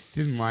a very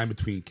thin line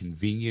between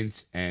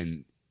convenience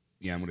and,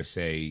 I'm going to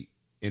say,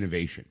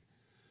 innovation.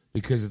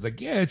 because it's like,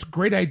 yeah, it's a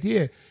great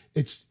idea.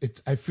 It's.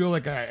 I feel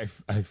like I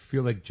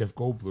feel like Jeff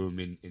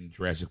Goldblum in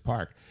Jurassic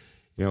Park.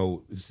 You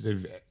know,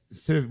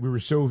 instead of we were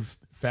so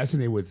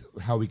fascinated with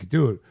how we could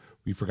do it,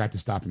 we forgot to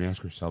stop and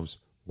ask ourselves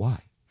why.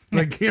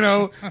 Like, you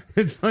know,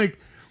 it's like,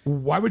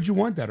 why would you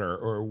want that,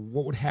 or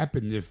what would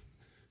happen if?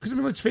 Because I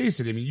mean, let's face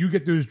it. I mean, you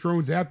get those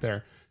drones out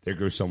there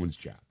goes someone's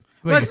job.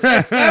 But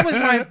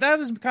that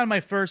was kind of my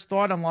first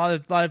thought on a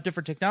lot of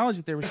different technology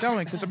that they were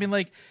showing. Because I mean,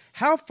 like,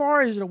 how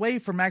far is it away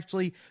from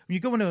actually when you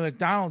go into a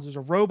McDonald's, there's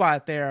a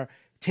robot there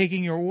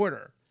taking your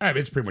order? I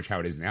mean, it's pretty much how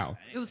it is now.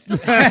 It was still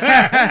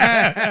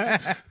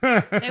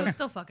they would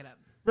still fuck it up.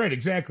 Right,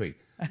 exactly.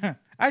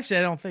 Actually,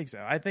 I don't think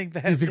so. I think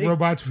that You think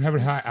robots have a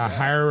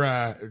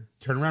higher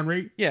turnaround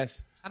rate?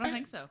 Yes. I don't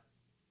think so.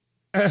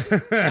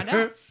 I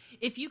don't.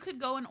 If you could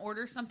go and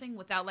order something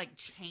without like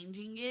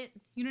changing it,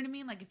 you know what I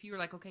mean? Like if you were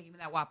like, okay, give me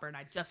that Whopper, and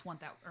I just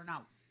want that, or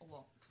not.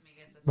 Well, I mean, I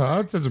guess Well,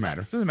 it doesn't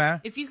matter. Doesn't matter.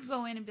 if you could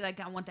go in and be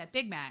like, I want that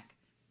Big Mac,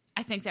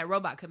 I think that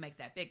robot could make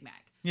that Big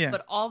Mac. Yeah.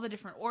 But all the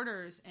different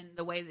orders and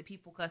the way that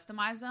people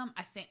customize them,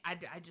 I think I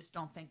just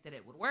don't think that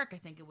it would work. I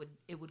think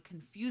it would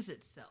confuse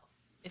itself.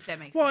 If that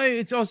makes Well, sense.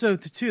 it's also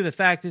too the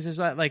fact is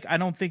that like I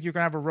don't think you're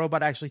gonna have a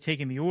robot actually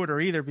taking the order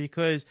either,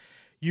 because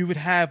you would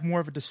have more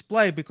of a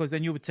display, because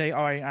then you would say,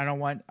 all right, I don't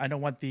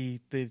want the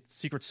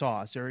secret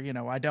sauce, or you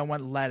know, I don't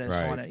want lettuce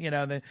Right. on it. You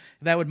know,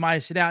 that would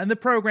minus it out, and the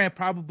program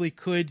probably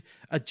could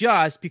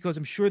adjust, because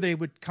I'm sure they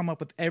would come up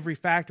with every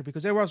factor,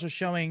 because they were also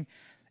showing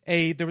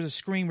there was a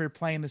screen we were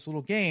playing this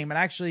little game, and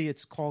actually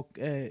it's called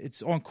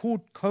it's on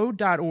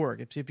code.org.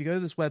 If you go to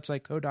this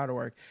website,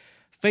 code.org,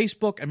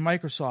 Facebook and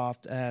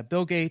Microsoft,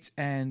 Bill Gates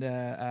and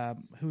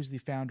who's the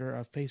founder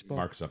of Facebook?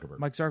 Mark Zuckerberg.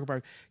 Mike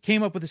Zuckerberg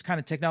came up with this kind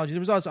of technology. There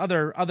was also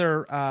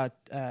other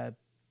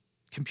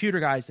computer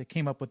guys that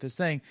came up with this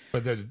thing.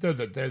 But they're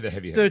the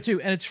heavy There hitters.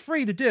 too, and it's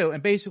free to do.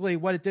 And basically,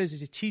 what it does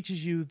is it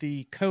teaches you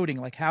the coding,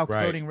 like how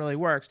Right. coding really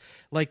works,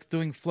 like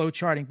doing flow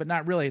charting, but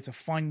not really. It's a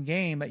fun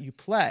game that you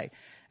play.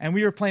 And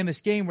we were playing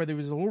this game where there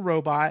was a little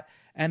robot,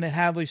 and it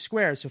had these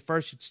squares. So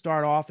first, you'd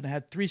start off, and it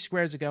had 3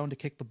 squares to go and to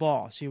kick the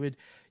ball. So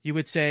you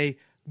would say,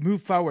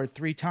 move forward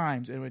 3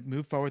 times, and it would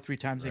move forward 3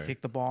 times and Right.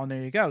 kick the ball, and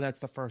there you go. That's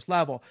the first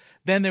level.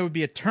 Then there would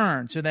be a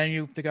turn. So then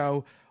you have to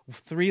go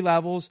 3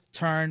 levels,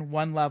 turn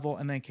 1 level,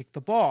 and then kick the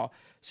ball.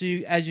 So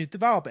as you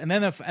develop, and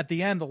then at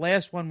the end, the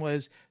last one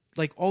was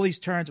like all these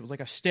turns. It was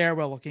like a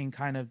stairwell-looking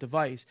kind of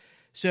device.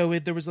 So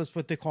there was this,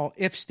 what they call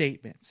if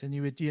statements, and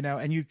you would, you know,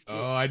 and you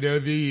Oh, I know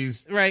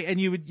these. right, and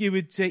you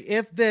would say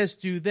if this,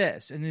 do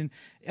this, and then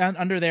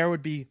under there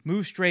would be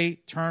move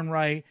straight, turn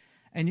right,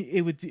 and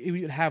it would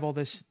have all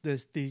these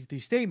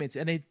statements,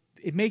 and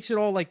it makes it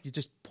all like you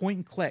just point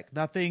and click,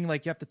 nothing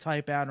like you have to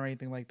type out or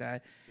anything like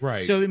that.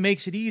 Right. So it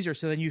makes it easier.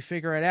 So then you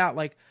figure it out.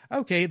 Like,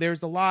 okay,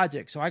 there's the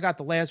logic. So I got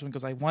the last one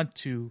because I want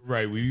to.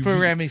 Right.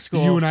 Programming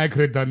school. You and I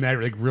could have done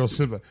that like real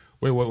simple.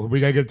 Wait, what? We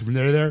gotta get from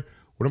there to there.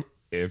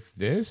 If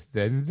this,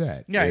 then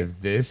that. Right.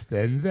 If this,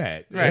 then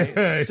that.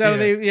 Right. So Yeah.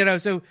 they, you know,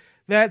 so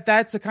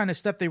that's the kind of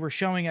stuff they were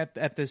showing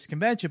at this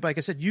convention. But like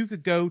I said, you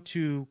could go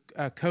to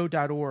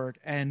code.org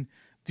and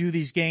do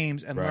these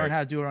games and Right. learn how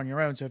to do it on your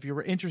own. So if you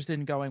were interested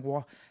in going,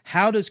 well,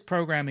 how does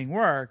programming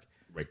work?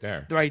 Right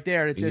there. Right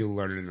there. And you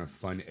learn it in a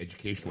fun,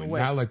 educational way, Way.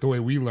 not like the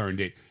way we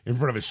learned it in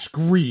front of a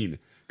screen.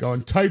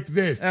 Going type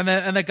this. And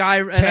the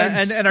guy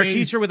Tense and our space.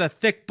 teacher with a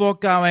thick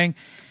book going,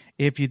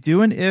 if you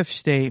do an if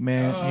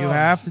statement, you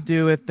have to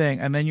do a thing,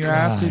 and then you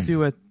have to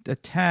do a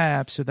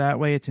tab, so that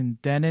way it's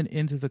indented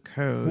into the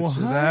code. What?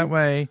 So that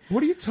way,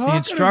 What are you talking the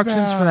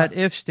instructions about? for that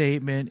if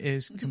statement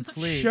is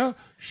complete.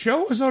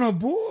 Show us on a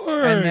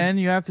board. And then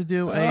you have to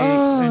do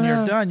when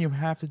you're done, you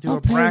have to do a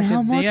bracket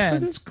how at much the end.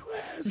 for this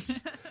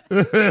class?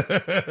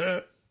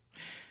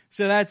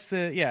 So that's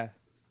the Yeah.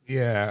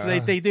 So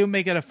they do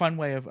make it a fun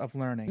way of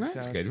learning. That's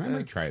so good. it's, I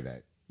might try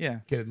that. yeah,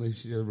 Get at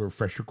least a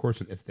refresher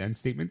course on if-then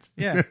statements.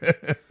 yeah.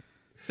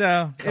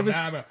 So it was.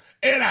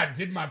 And I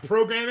did my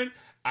programming.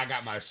 I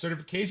got my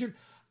certification.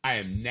 I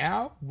am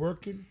now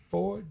working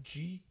for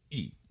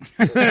GE.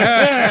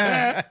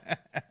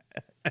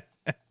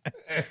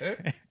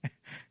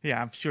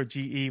 Yeah, I'm sure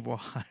GE will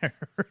hire.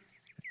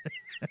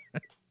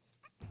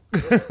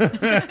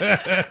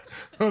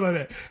 Hold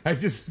on. I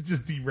just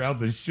derailed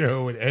the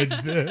show and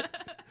Ed.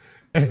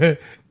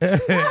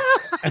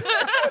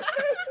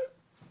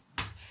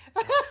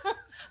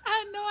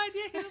 I had no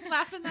idea he was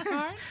laughing that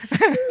hard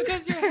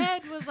because your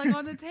head was like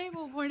on the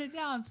table pointed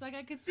down, so like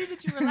I could see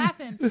that you were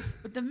laughing.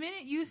 But the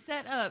minute you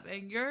set up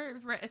and your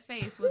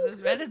face was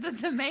as red as a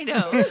tomato,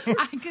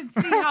 I could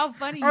see how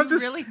funny you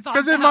really thought.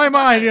 Because in that my was.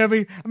 mind, I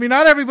mean,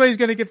 not everybody's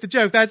going to get the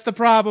joke. That's the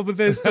problem with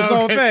this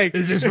whole thing.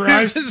 It's just for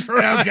us? It's just for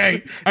us. Okay.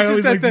 It's I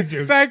always just that like the these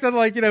jokes. fact that,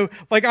 like, you know,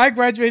 like I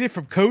graduated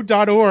from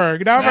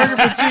code.org, now I'm working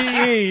for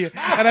GE,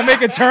 and I'm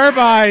making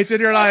turbines, and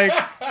you're like,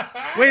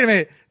 wait a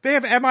minute. They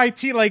have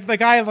MIT, like the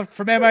guy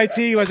from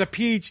MIT who has a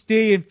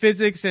PhD in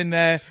physics and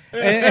a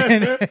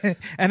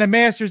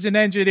master's in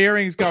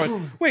engineering is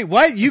going, wait,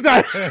 what? You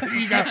got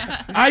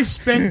I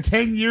spent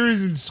 10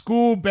 years in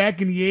school back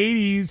in the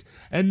 80s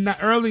and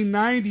the early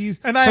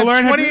 90s. And I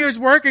have 20 years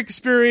work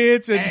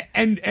experience.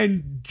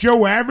 And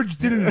Joe Average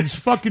did it in his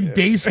fucking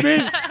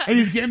basement and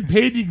he's getting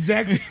paid the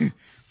exact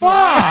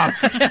fuck.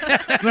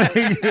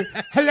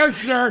 Hello,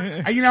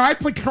 sir. I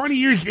put 20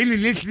 years in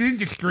this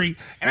industry,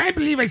 and I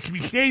believe I should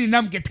be staying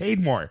up and get paid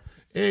more.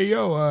 Hey,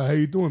 yo, how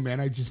you doing, man?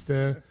 I just,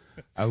 I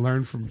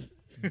learned from,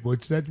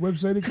 what's that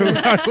website again?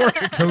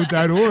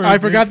 Code.org. I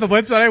forgot the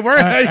website I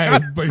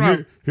worked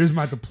but here's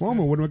my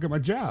diploma. When do I get my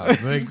job?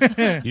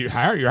 Like, you're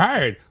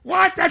hired.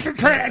 What? That's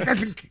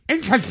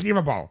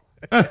inconceivable.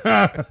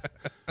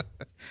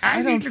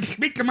 I need to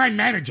speak to my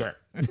manager.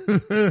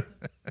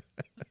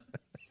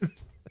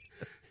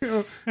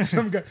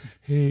 Some guy,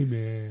 hey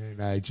man,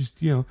 I just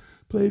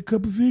play a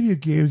couple video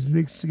games.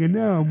 Next thing I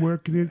know, I'm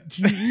working at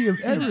GE of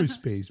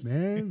Aerospace,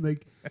 man.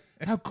 Like,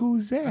 how cool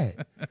is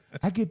that?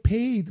 I get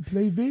paid to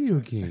play video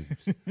games.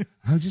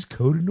 I'm just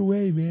coding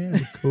away, man.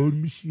 I'm a code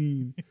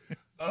machine.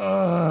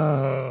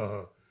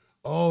 Oh,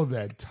 all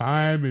that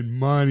time and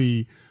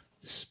money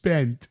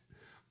spent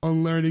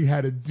on learning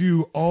how to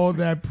do all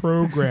that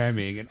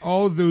programming and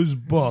all those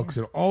books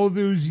and all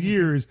those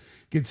years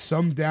get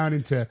summed down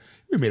into,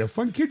 we made a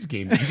fun kids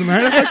game. You can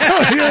learn how to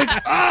code. You're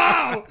like,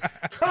 oh,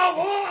 come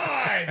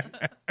on.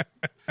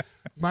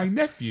 My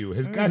nephew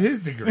has got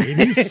his degree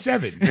and he's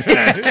 7.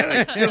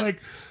 You're like,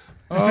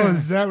 oh,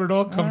 is that what it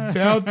all comes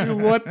down to?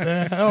 What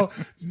the hell?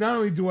 Not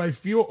only do I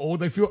feel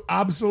old, I feel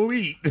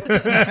obsolete.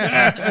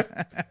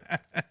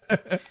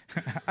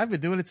 I've been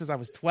doing it since I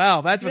was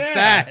 12. That's what's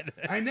sad.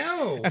 I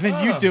know. And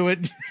then you do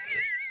it.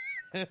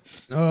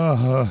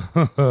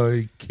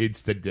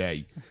 Kids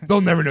today. They'll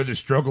never know the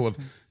struggle of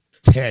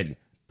 10,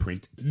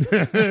 print.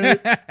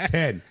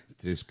 10,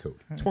 this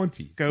code.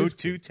 20, go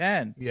to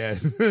 10.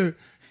 Yes.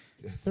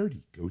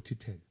 30, go to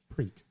 10,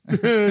 print.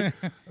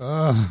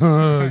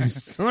 Oh, you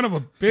son of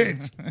a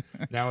bitch.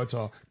 Now it's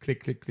all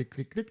click, click, click,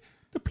 click, click,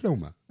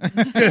 diploma.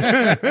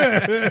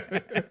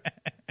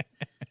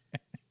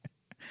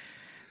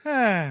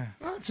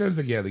 Well, it sounds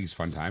like you had at least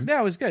fun time.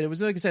 Yeah, it was good. It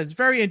was, like I said, it's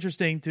very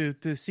interesting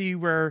to see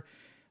where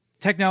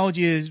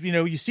technology is.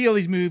 You see all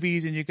these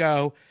movies and you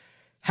go,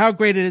 how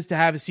great it is to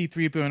have a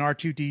C-3PO and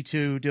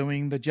R2-D2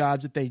 doing the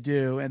jobs that they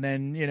do, and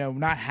then,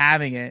 not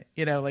having it.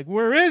 Like,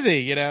 where is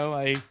he?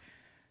 Like,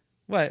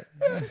 what?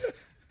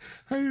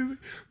 We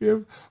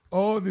have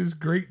all this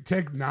great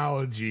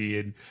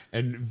technology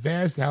and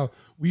vast how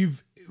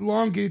we've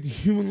elongated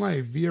human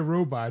life via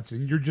robots,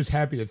 and you're just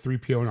happy that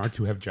 3PO and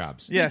R2 have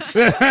jobs. Yes.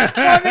 Well,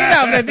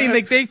 I mean,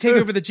 like, they take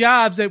over the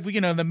jobs that we,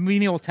 the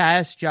menial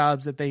task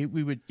jobs that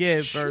we would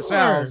give for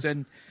ourselves,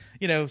 and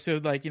so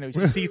like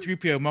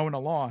C-3PO mowing a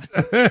lawn.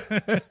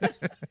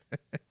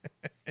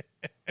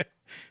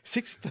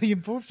 6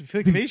 billion forms of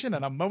information,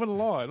 and I'm mowing a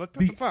lawn. What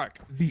the fuck?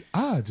 The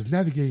odds of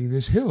navigating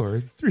this hill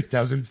are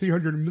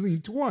 3,300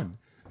 million to 1.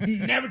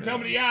 Never tell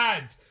me the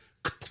odds.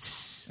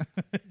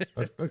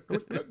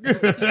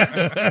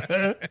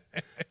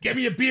 Get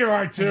me a beer,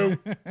 R2.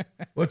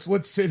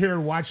 Let's sit here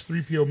and watch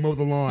 3PO mow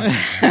the lawn.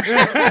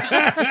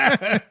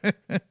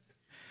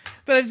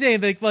 But I'm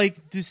saying,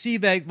 like to see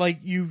that, like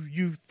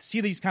you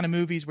see these kind of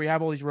movies where you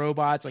have all these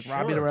robots, like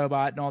Robbie the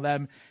Robot and all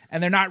them,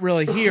 and they're not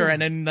really here.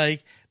 And then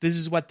like this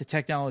is what the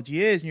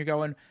technology is, and you're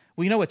going,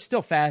 well, it's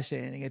still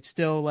fascinating. It's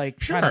still like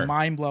kind of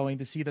mind blowing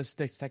to see this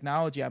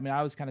technology. I mean,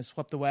 I was kind of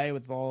swept away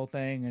with the whole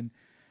thing, and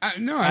I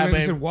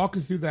said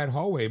walking through that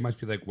hallway, it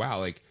must be like, wow,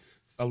 like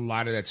a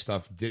lot of that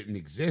stuff didn't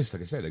exist.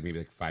 Like I said, like maybe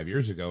like 5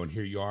 years ago, and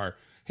here you are.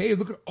 Hey,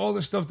 look at all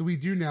the stuff that we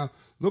do now.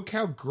 Look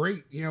how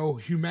great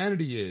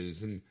humanity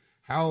is, and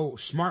how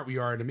smart we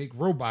are to make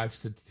robots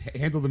to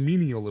handle the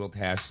menial little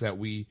tasks that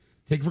we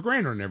take for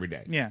granted on every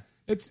day. Yeah,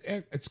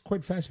 it's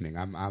quite fascinating.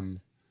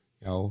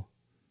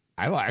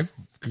 I like.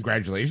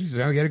 Congratulations!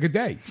 I had a good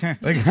day.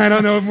 Like I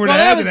don't know if we're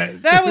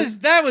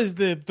that was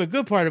the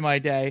good part of my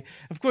day.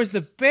 Of course,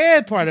 the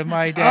bad part of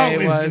my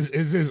day was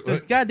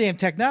this goddamn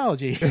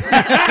technology.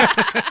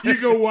 You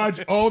go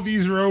watch all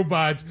these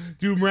robots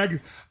do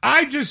miraculous.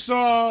 I just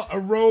saw a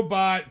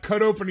robot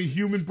cut open a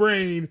human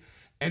brain,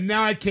 and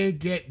now I can't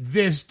get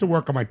this to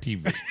work on my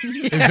TV.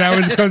 Is that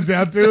what it comes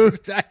down to?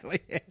 Exactly.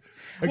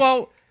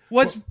 Well,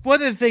 one of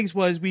the things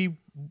was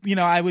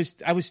I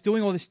was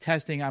doing all this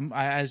testing.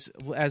 As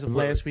of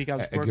last week, I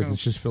was working.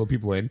 Let's just fill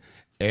people in.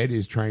 Ed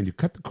is trying to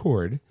cut the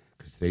cord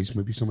because today's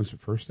maybe someone's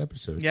first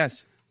episode.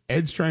 Yes.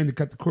 Ed's trying to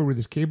cut the cord with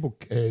his cable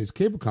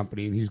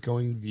company, and he's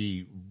going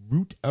the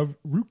route of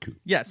Roku.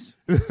 Yes.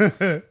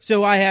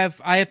 So I have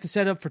to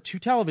set up for 2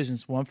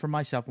 televisions, one for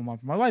myself and one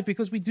for my wife,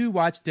 because we do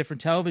watch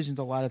different televisions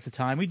a lot of the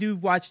time. We do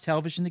watch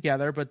television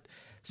together, but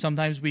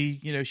sometimes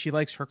she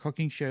likes her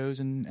cooking shows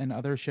and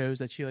other shows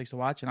that she likes to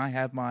watch, and I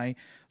have my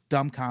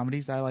dumb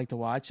comedies that I like to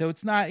watch. So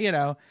it's not,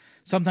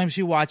 sometimes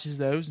she watches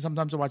those, and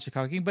sometimes I watch the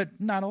cooking, but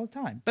not all the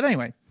time. But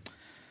anyway,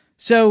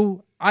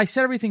 so I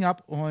set everything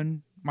up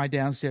on my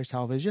downstairs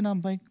television.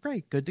 I'm like,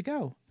 great, good to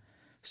go.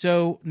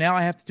 So now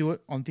I have to do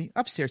it on the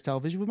upstairs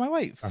television with my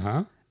wife.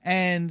 Uh-huh.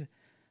 And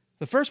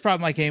the first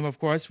problem I came, of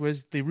course,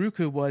 was the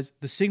Roku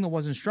the signal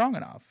wasn't strong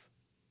enough.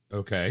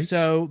 Okay.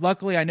 So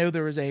luckily, I know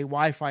there was a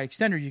Wi-Fi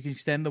extender. You can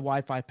extend the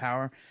Wi-Fi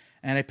power,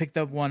 and I picked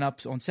up one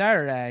up on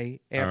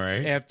Saturday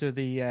after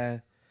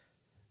the.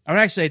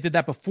 Actually, I did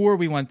that before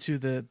we went to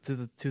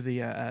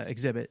the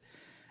exhibit,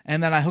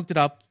 and then I hooked it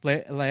up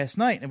last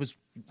night. And it was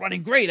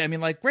running great. I mean,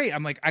 like great.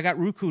 I'm like, I got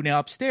Roku now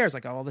upstairs,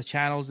 like all the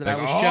channels that I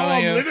was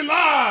showing you. Living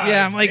large.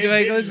 Yeah, I'm like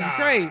this is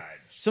great.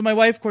 So my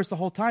wife, of course, the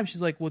whole time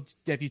she's like, "Well,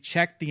 have you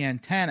checked the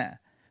antenna?"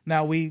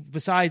 Now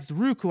besides the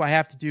Roku, I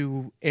have to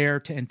do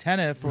air to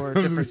antenna for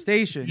different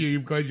stations. Yeah,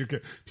 you're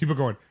glad people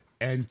going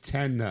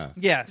antenna.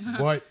 Yes.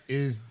 What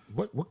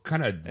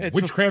kind of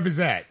witchcraft is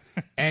that?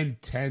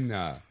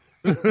 Antenna.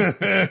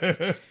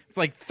 It's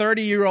like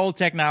 30-year-old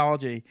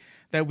technology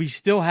that we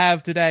still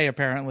have today,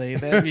 apparently,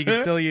 that we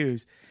can still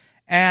use.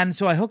 And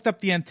so I hooked up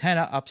the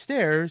antenna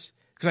upstairs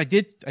because I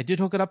did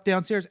hook it up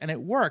downstairs, and it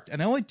worked.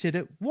 And I only did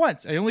it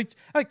once. I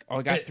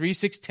got 3,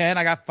 6, 10.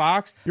 I got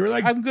Fox. You were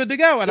like, I'm good to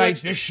go. And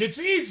this shit's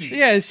easy.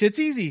 Yeah, this shit's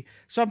easy.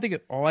 So I'm thinking,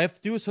 all I have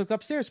to do is hook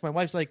upstairs. My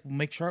wife's like,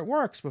 make sure it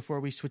works before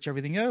we switch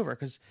everything over.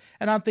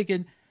 And I'm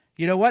thinking,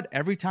 you know what?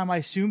 Every time I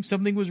assumed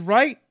something was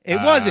right, it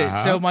wasn't.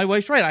 So my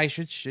wife's right. I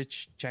should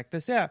check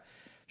this out.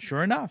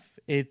 Sure enough,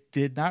 it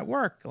did not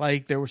work.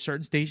 Like there were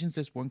certain stations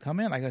that wouldn't come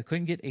in. Like I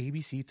couldn't get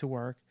ABC to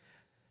work.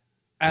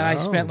 And I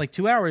spent like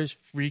 2 hours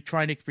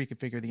trying to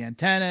reconfigure the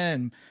antenna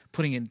and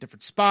putting it in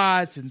different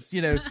spots and,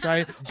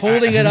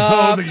 holding it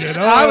up.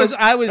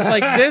 I was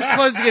like this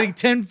close to getting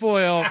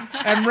tinfoil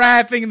and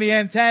wrapping the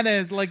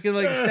antennas like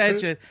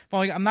extension.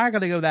 I'm not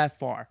going to go that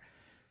far.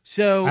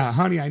 So,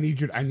 honey, I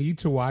need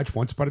to watch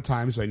Once Upon a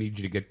Time. So I need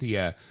you to get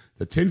the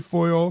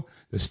tinfoil,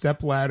 the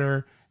step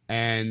ladder,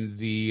 and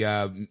the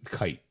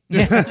kite.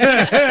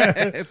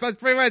 That's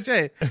pretty much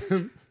it.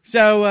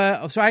 So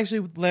I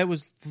actually it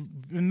was in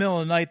the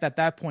middle of the night at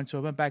that point. So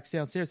I went back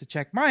downstairs to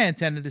check my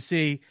antenna to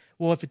see,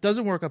 well, if it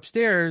doesn't work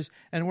upstairs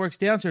and it works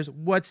downstairs,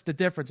 what's the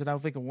difference? And I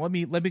was thinking, well,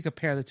 let me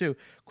compare the two.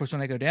 Of course,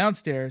 when I go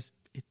downstairs,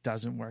 it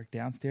doesn't work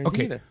downstairs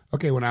either.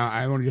 Okay. Well, now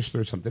I want to just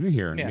throw something in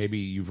here, and yes. maybe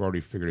you've already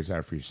figured this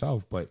out for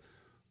yourself, but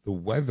the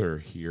weather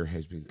here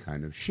has been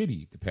kind of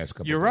shitty the past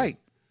couple. You're of days. right.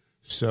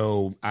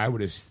 So I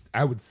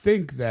would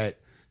think that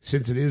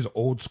since it is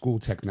old school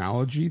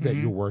technology that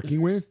you're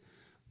working with,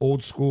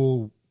 old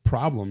school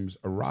problems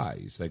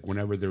arise. Like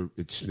whenever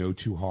it snowed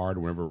too hard,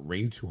 or whenever it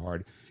rained too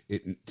hard,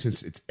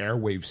 since it's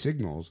airwave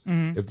signals,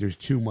 if there's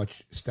too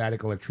much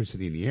static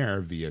electricity in the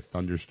air via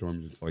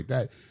thunderstorms and stuff like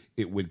that,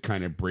 it would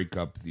kind of break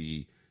up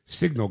the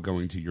signal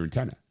going to your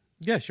antenna.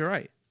 Yes, you're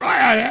right. Look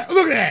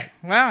at that!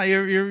 Wow,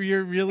 you're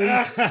really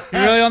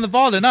on the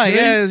ball tonight. See?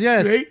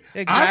 Yes, See?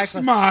 exactly. I'm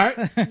smart.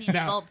 Need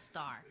a gold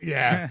star.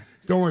 Yeah.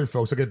 Don't worry,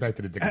 folks. I'll get back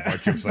to the dick and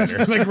fart jokes later.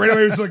 Like right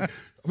away, it was like,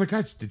 oh my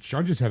god, did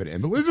Sean just have an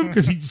embolism?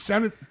 Because he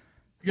sounded.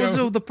 Well,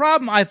 so the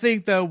problem I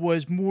think though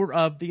was more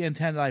of the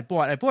antenna that I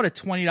bought. I bought a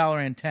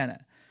 $20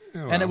 antenna,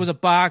 and it was a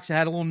box. It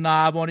had a little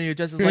knob on it,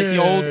 just like the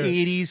old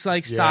 '80s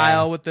like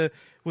style with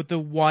the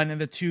one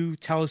and the two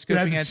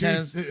telescoping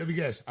antennas. Let me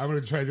guess. I'm going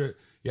to try to.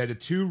 You had the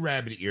two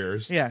rabbit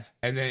ears. Yes.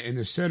 And then in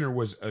the center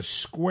was a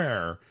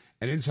square,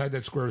 and inside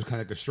that square was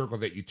kind of like a circle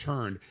that you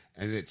turned,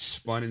 and it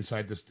spun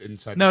inside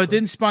the No, it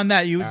didn't spun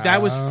that.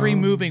 That was free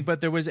moving,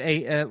 but there was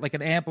a like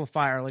an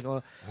amplifier,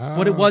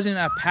 but it wasn't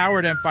a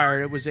powered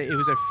amplifier. It was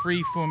a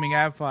free forming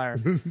amplifier.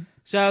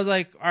 So I was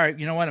like, all right,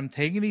 you know what? I'm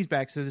taking these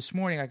back. So this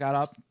morning I got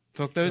up,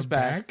 took those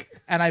back,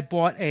 and I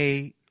bought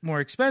a more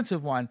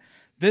expensive one.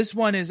 This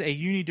one is a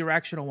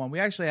unidirectional one. We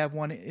actually have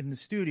one in the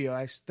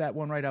studio. That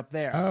one right up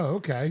there. Oh,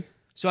 okay.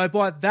 So I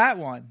bought that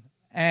one,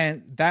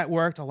 and that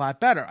worked a lot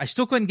better. I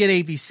still couldn't get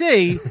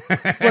ABC,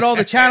 but all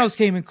the channels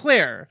came in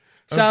clear.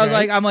 So I was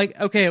like,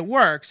 okay, it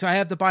works. So I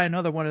have to buy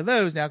another one of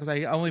those now because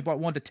I only bought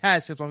one to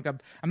test. So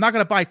I'm not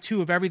going to buy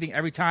two of everything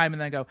every time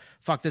and then go,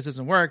 fuck, this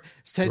doesn't work.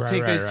 Take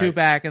those two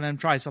back and then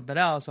try something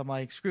else. I'm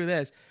like, screw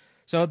this.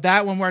 So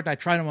that one worked. I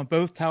tried them on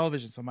both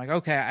televisions. I'm like,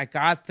 okay, I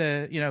got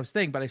the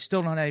thing, but I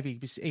still don't have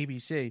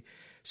ABC.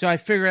 So I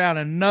figured out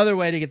another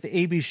way to get the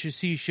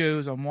ABC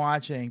shows I'm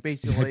watching.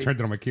 Basically, I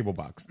turned it on my cable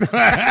box.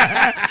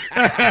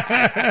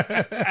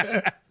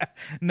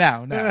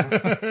 No.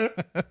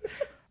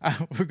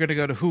 We're going to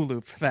go to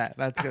Hulu for that.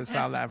 That's going to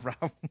solve that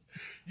problem.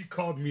 You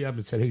called me up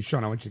and said, hey,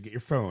 Sean, I want you to get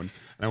your phone,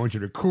 and I want you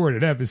to record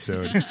an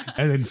episode,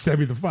 and then send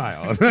me the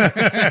file.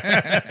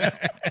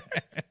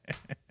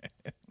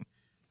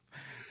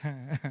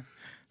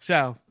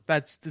 So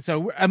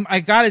I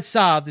got it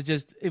solved.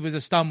 It was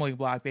a stumbling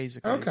block,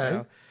 basically.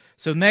 Okay.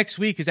 So next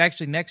week is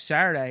actually next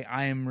Saturday.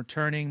 I am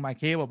returning my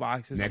cable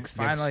boxes. I'm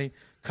finally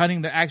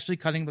cutting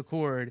the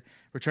cord,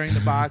 returning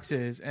the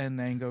boxes, and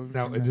then go.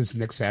 Now, is this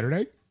next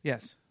Saturday?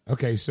 Yes.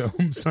 Okay, so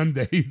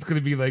Sunday it's going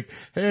to be like,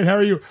 hey, how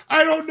are you?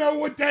 I don't know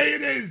what day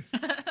it is.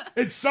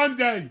 It's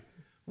Sunday.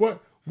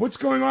 What's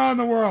going on in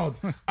the world?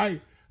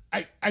 I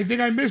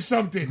think I missed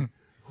something.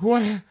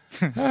 What?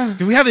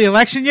 Do we have the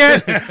election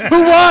yet?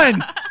 Who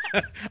won?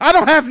 I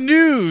don't have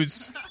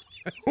news.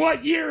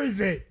 What year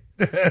is it?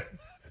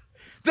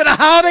 Did a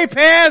holiday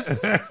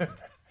pass?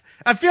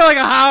 I feel like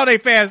a holiday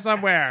pass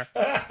somewhere.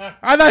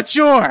 I'm not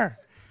sure.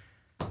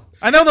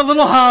 I know the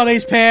little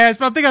holidays pass,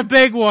 but I'm thinking a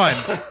big one.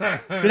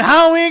 Did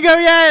Halloween go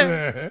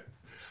yet?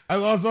 I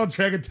lost all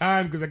track of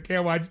time because I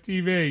can't watch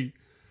TV.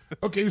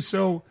 Okay,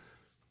 so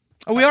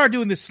We are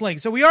doing this Sling.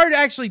 So we are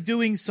actually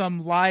doing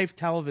some live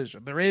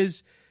television. There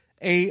is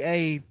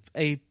a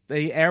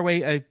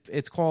airway.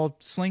 It's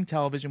called Sling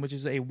Television, which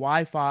is a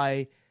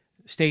Wi-Fi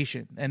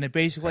station, and it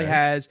basically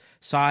has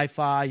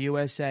Sci-Fi,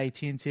 USA,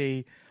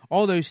 TNT,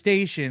 all those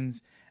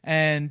stations,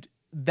 and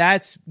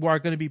that's where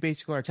going to be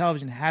basically our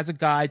television. It has a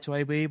guide, so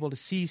I'll be able to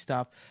see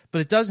stuff,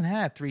 but it doesn't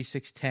have 3,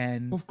 6,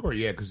 10. of course,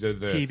 yeah, because they're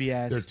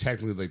PBS. They're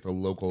technically like the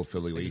local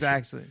affiliation.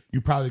 Exactly. You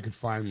probably could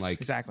find like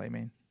Exactly. I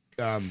mean,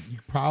 you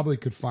probably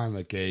could find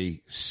like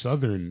a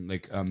southern,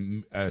 like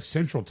a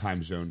central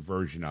time zone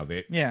version of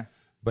it. yeah,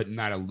 But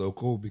not a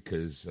local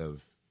because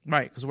of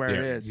right, because where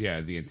it is.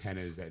 Yeah, the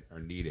antennas that are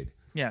needed.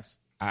 Yes.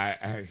 All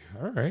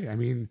right. I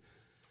mean,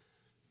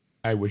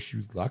 I wish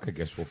you luck. I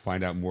guess we'll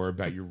find out more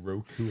about your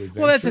Roku adventure.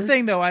 Well, that's the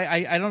thing, though.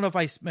 I don't know if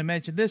I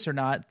mentioned this or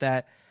not,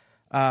 that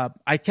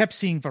I kept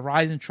seeing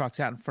Verizon trucks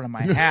out in front of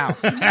my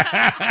house.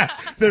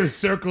 They're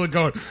circling,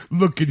 going,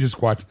 "Look, you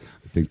just watch.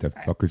 I think that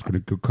fucker's going to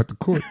go cut the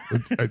cord. I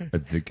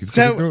think he's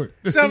going to do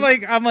it." So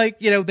I'm like,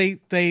 you know,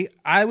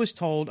 I was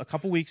told a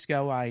couple weeks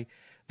ago,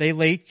 they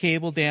laid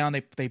cable down.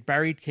 They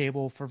buried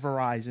cable for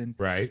Verizon.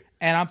 Right.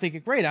 And I'm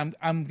thinking, great,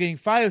 I'm getting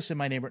Fios in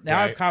my neighborhood. Now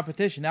I have Right.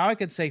 competition. Now I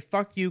can say,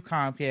 fuck you,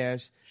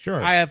 Comcast.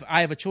 Sure. I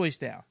have a choice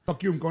now.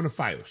 Fuck you, I'm going to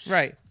Fios.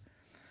 Right.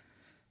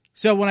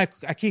 So when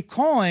I keep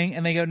calling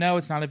and they go, no,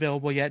 it's not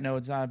available yet. No,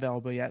 it's not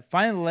available yet.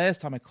 Finally, the last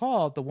time I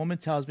called, the woman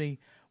tells me,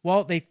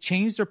 well, they've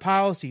changed their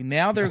policy.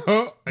 Now they're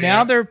Yeah.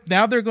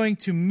 now they're going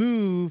to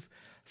move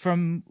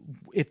from,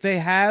 if they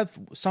have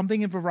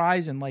something in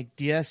Verizon like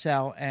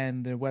DSL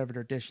and whatever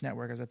their Dish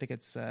network is. I think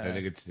it's I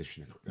think it's Dish.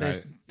 Dish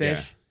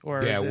yeah.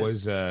 or yeah, is it it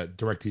was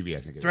DirecTV,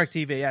 I think it is.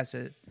 DirecTV. That's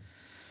it.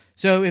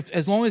 So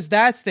as long as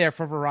that's there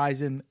for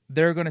Verizon,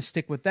 they're going to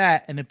stick with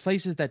that. And in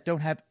places that don't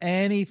have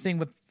anything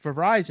with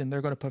Verizon,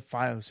 they're going to put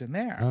Fios in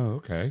there. Oh,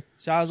 okay.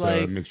 So I was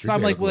it makes your I'm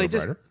day like, look a well, little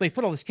brighter. they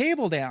put all this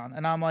cable down,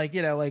 and I'm like,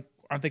 you know, like,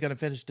 aren't they going to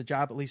finish the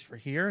job at least for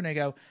here? And they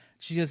go,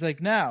 she's just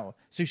like, no.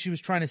 So she was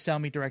trying to sell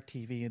me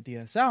DirecTV and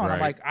DSL, and I'm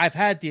Right. like, I've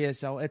had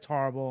DSL, it's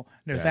horrible.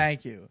 No, Yeah.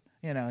 thank you.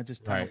 You know,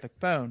 just turn Right. off the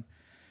phone.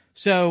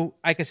 So,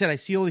 like I said, I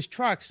see all these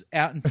trucks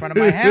out in front of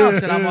my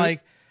house, and I'm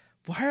like,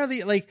 why are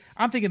they like?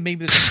 I'm thinking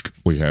maybe this.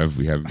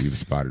 We've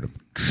spotted him.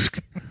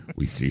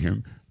 We see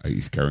him.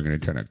 He's carrying an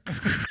antenna.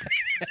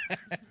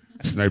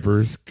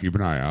 Snipers, keep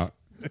an eye out.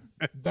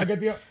 I got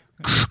the.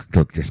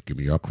 Look, just give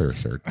me all clear,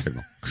 sir.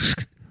 Signal.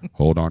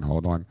 Hold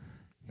on.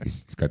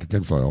 He's got the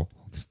tinfoil.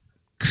 Just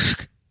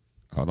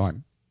hold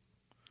on.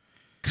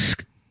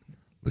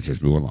 Let's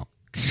just move along.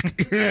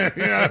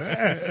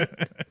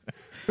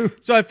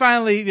 So I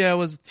finally, you know, it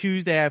was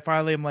Tuesday.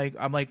 I'm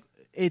like,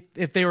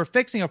 if they were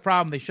fixing a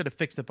problem, they should have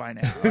fixed it by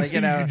now. Like,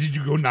 you know. Did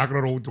you go knocking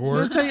on the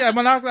door? I'll tell you, I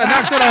knocked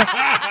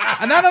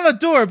not on the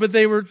door, but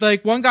they were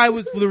like, there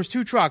was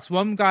two trucks.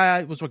 One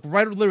guy was like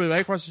literally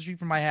right across the street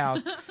from my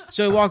house.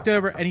 So he walked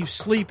over and he was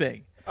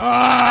sleeping. And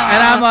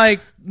I'm like,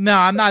 no,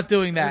 I'm not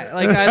doing that.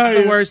 Like,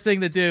 that's the worst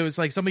thing to do. It's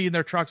like somebody in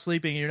their truck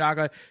sleeping and you're not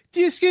going,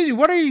 excuse me,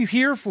 what are you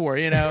here for?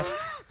 You know?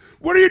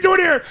 What are you doing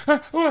here?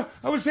 I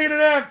was taking a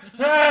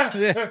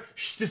nap.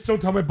 Shh, just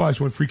don't tell my boss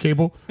you want free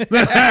cable.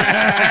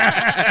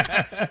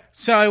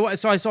 So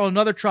I saw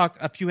another truck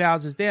a few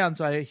houses down.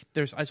 So I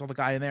saw the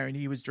guy in there and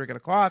he was drinking a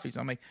coffee. So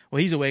I'm like, well,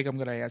 he's awake. I'm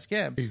going to ask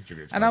him. He's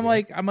drinking his And I'm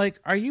coffee. like,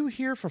 are you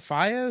here for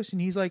Fios? And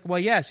he's like, well,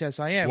 yes,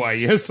 I am. Why,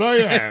 yes, I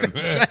am.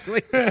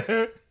 Exactly.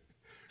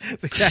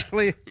 That's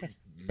exactly.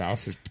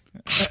 Mouse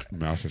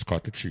has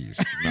caught the cheese.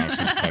 Mouse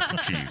has caught the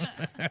cheese.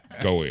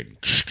 Go in.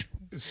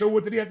 So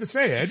what did he have to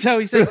say, Ed? So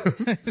he said,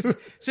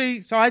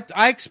 so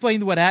I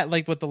explained what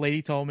the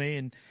lady told me,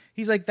 and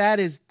he's like, that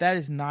is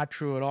not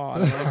true at all.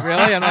 I'm like,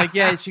 really? I'm like,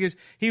 yeah. She goes,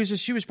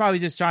 she was probably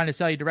just trying to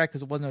sell you direct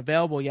because it wasn't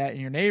available yet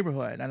in your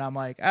neighborhood. And I'm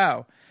like,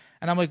 oh.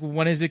 And I'm like, well,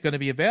 when is it going to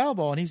be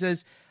available? And he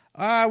says,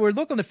 we're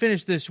looking to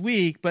finish this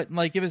week, but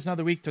like give us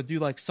another week to do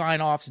like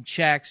sign offs and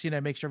checks, you know,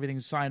 make sure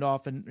everything's signed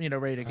off and, you know,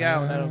 ready to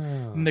go.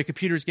 And when the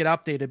computers get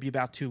updated, it'll be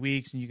about 2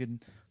 weeks and you can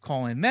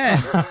call in then.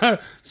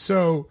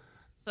 So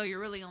you're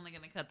really only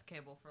going to cut the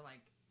cable for like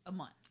a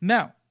month.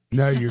 No.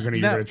 no, you're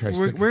gonna try.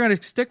 We're going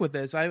to stick with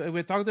this.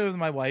 We talked with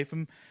my wife,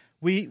 and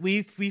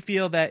we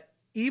feel that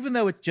even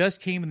though it just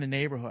came in the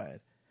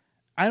neighborhood,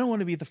 I don't want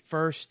to be the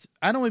first.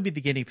 I don't want to be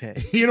the guinea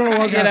pig. You don't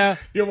walk You out. know?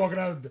 You're walking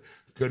out.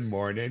 Good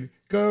morning.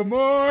 Good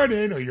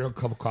morning. Or you're a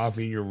cup of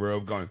coffee in your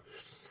robe, going.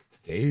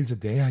 Today's the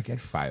day I get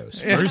Fios.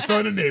 First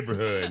on the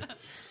neighborhood.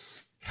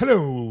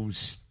 Hello,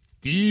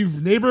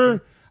 Steve,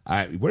 neighbor.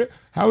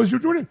 How is your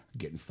doing?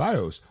 Getting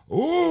Fios.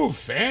 Oh,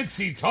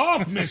 fancy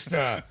talk,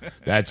 mister.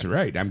 That's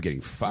right. I'm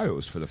getting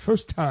Fios for the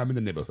first time in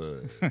the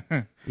neighborhood.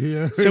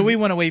 Yeah. So we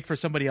want to wait for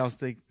somebody else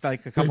to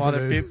like a couple Wait for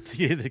other the-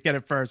 people to get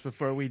it first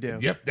before we do.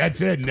 Yep,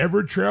 that's it. Never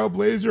a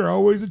trailblazer,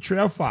 always a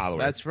trail follower.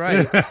 That's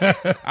right.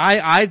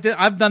 I've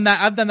done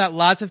that. I've done that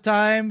lots of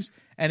times,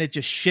 and it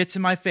just shits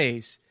in my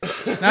face.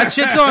 Not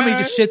shits on me,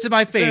 just shits in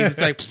my face.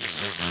 It's like,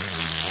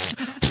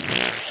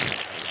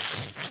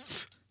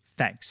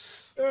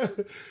 thanks.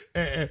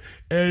 And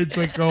it's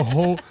like a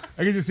whole.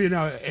 I can just see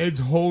now. Ed's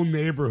whole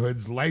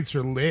neighborhood's lights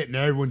are lit and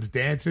everyone's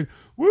dancing.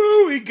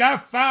 Woo! We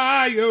got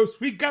Fios.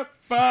 We got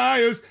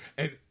Fios.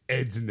 And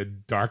Ed's in the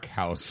dark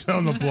house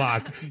on the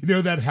block. You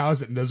know that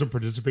house that doesn't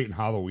participate in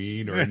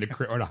Halloween or in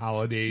the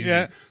holidays.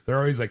 Yeah. They're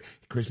always like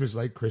Christmas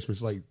light,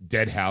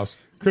 dead house,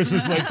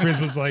 Christmas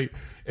light.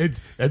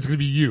 That's gonna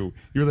be you.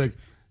 You're like,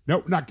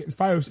 nope, not getting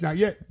Fios, not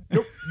yet.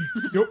 Nope.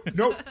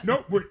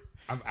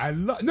 I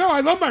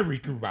love my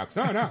Riku box.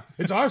 No,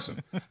 it's awesome.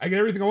 I get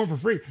everything I want for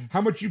free.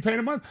 How much you paying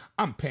a month?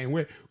 I'm paying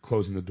with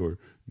closing the door.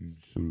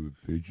 So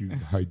bitch, you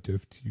high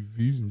def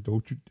TVs and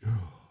don't you?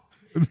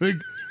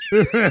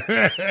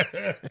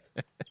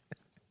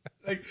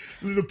 Like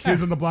little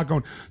kids on the block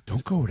going,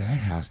 don't go to that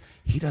house.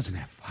 He doesn't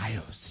have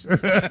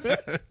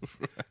Fios.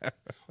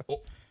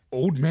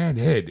 Old man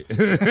Ed,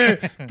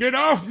 get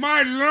off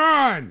my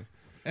lawn.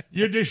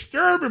 You're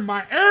disturbing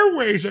my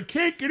airways. I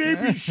can't get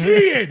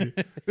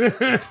ABCing.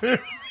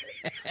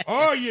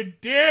 Oh, you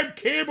damn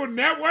cable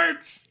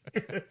networks.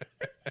 A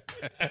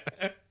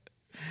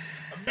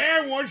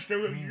man wants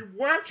to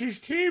watch his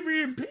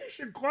TV in peace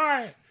and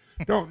quiet.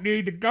 Don't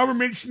need the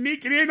government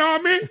sneaking in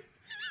on me.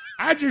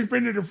 I just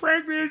been to the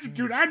Franklin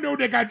Institute. I know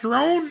they got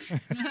drones.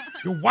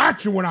 You're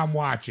watching what I'm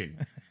watching.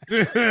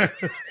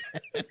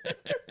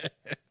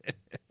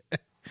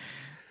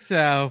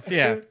 So,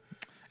 yeah.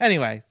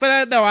 Anyway,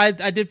 but no, I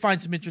did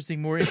find some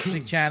more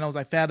interesting channels.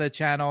 I found a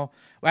channel.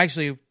 Well,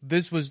 actually,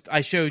 this was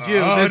I showed you.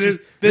 Oh,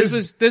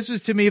 this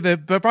was to me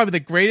probably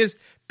the greatest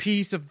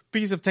piece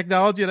of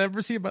technology I'd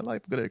ever seen in my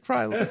life. I'm gonna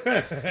cry a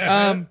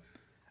little.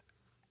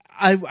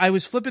 I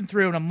was flipping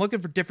through and I'm looking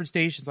for different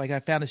stations. Like I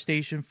found a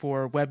station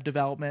for web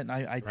development.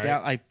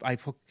 I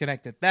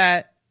connected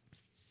that.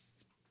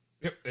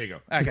 Yep, there you go.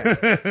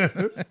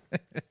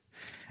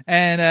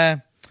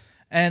 Okay.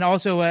 And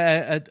also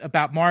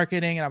about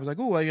marketing, and I was like,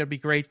 "Oh, well, it'd be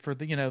great for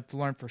to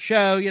learn for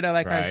show,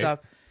 that kind of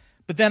stuff."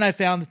 But then I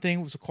found the thing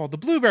that was called the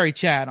Blueberry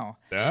Channel,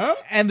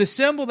 and the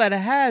symbol that it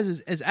has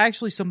is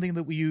actually something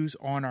that we use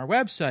on our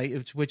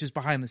website, which is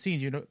behind the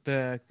scenes. You're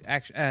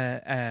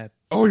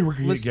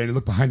working again to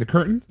look behind the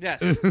curtain.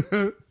 Yes.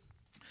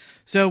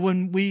 So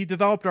when we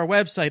developed our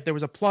website, there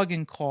was a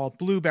plugin called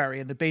Blueberry,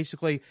 and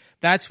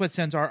that's what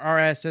sends our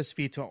RSS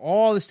feed to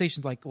all the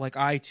stations like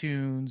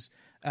iTunes.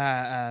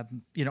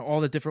 All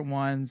the different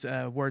ones,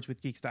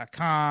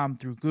 wordswithgeeks.com,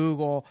 through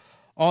Google,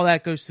 all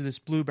that goes to this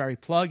Blueberry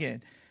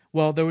plugin.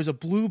 Well, there was a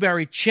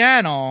Blueberry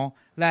channel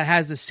that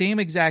has the same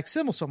exact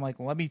symbol. So I'm like,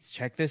 well, let me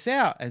check this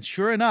out. And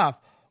sure enough,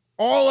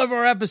 all of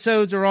our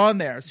episodes are on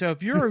there. So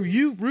if you're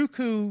a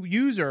Roku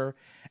user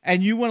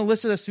and you want to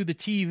listen to us through the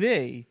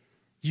TV,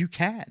 you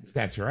can.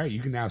 That's right. You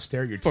can now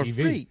stare at your for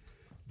TV. Free.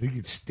 You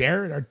can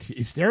stare at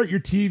your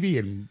TV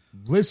and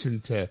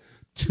listen to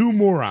two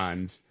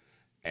morons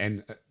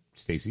and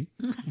Stacy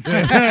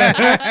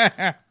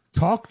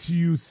talk to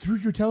you through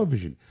your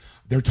television.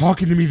 They're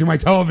talking to me through my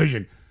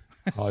television.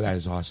 Oh, that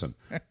is awesome.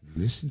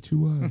 Listen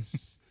to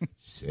us.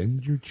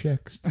 Send your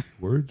checks to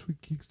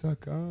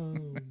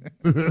wordswithgeeks.com.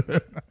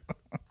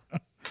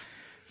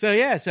 So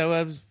it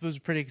was a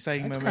pretty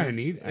exciting That's moment. kind of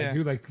neat. Yeah. I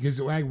do like,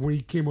 because when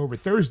he came over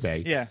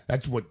Thursday, yeah,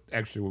 that's what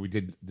we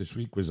did this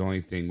week was the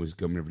only thing was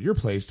going over to your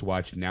place to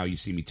watch Now You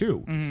See Me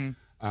Too. Mm-hmm.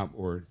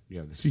 Or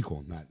the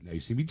sequel, not Now You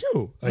See Me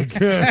Too. Like,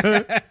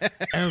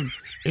 and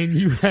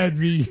you had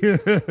me.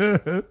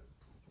 It's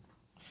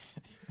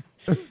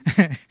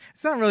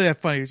not really that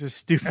funny. It's just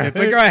stupid.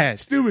 But go ahead.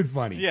 Stupid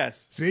funny.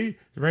 Yes. See,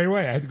 right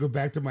away, I had to go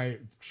back to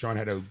Sean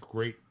had a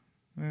great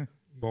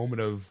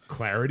moment of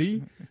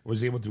clarity.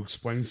 Was able to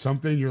explain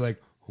something. You're like,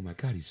 oh my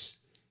god,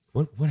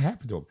 what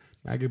happened to him?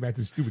 I go back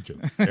to the stupid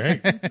jokes.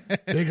 Right?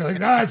 They go like,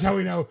 that's how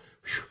we know.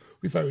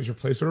 We thought he was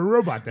replaced with a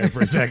robot there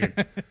for a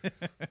second.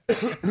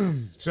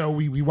 So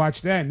we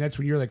watched that, and that's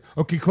when you're like,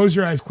 okay, close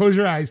your eyes.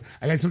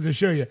 I got something to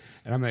show you.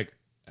 And I'm like,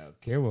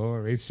 okay, well,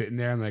 right, sitting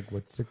there. I'm like,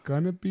 what's it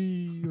gonna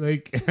be?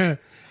 Like,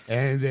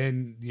 and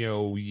then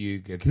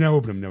you can I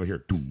open them? No,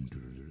 here.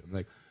 I'm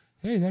like,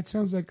 hey, that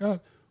sounds like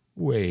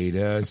wait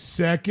a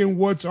second,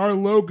 what's our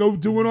logo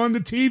doing on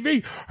the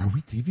TV? Are we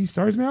TV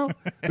stars now?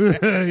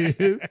 Yeah,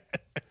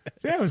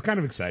 it was kind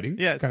of exciting.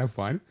 Yes, kind of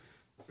fun.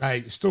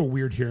 I still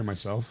weird hearing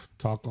myself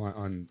talk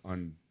on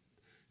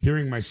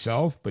hearing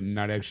myself, but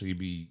not actually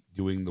be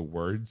doing the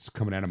words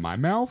coming out of my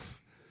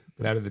mouth,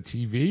 but out of the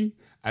TV,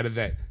 out of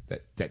that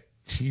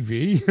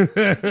TV.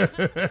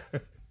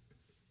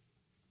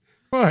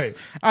 What?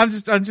 I'm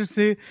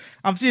seeing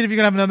if you can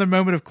have another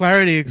moment of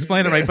clarity,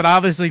 explain it right, but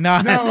obviously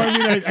not. No, I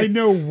mean I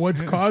know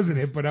what's causing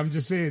it, but I'm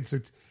just saying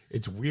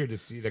it's weird to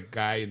see the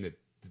guy in the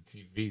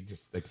TV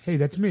just like, hey,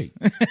 that's me.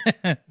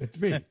 That's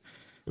me.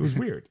 It was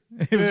weird.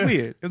 It was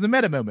weird. It was a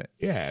meta moment.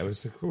 Yeah, it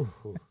was like, ooh.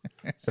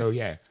 So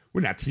yeah,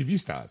 we're not TV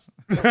stars.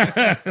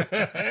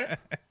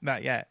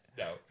 Not yet.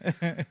 No.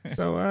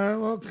 So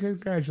well,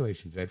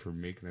 congratulations, Ed, for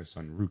making us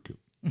on Roku.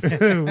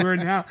 We're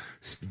now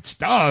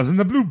stars in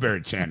the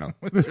Blueberry Channel.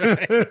 That's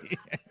right.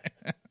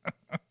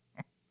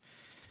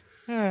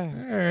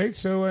 All right.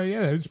 So,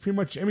 yeah, that was pretty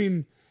much, I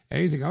mean,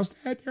 anything else to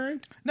add, Gary?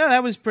 No,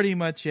 that was pretty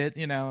much it.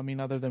 I mean,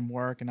 other than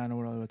work, and I don't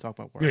really want to talk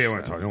about work. Yeah,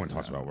 no one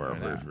talks about work.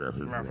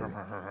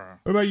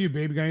 What about you,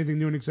 babe? Got anything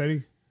new and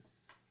exciting?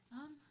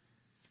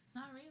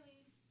 Not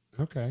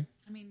really. Okay.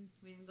 I mean,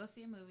 we didn't go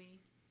see a movie.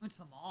 Went to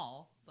the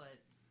mall, but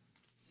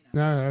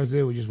No, that was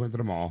it. We just went to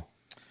the mall.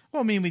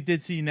 Well, I mean, we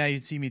did see Now You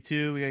See Me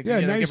Too. We Yeah,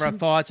 Now You give our See-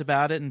 thoughts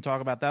about it and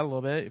talk about that a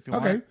little bit if you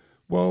want. Okay.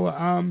 Well,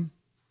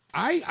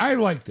 I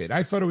liked it.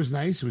 I thought it was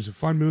nice. It was a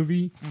fun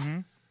movie. Mm-hmm.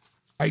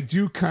 I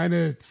do kind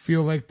of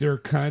feel like they're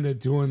kind of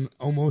doing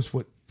almost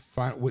what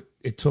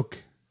it took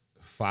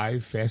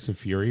 5 Fast and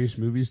Furious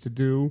movies to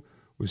do,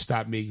 was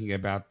stop making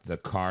about the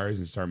cars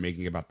and start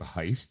making about the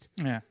heist.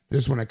 Yeah.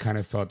 This one, I kind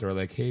of felt they were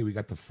like, hey, we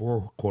got the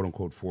 4 quote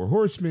unquote 4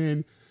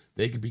 horsemen.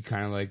 They could be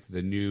kind of like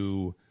the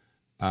new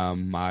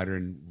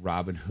modern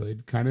Robin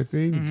Hood kind of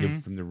thing. Mm-hmm.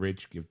 Give from the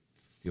rich,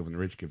 steal from the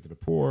rich, give to the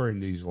poor,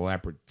 and these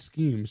elaborate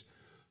schemes.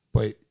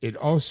 But it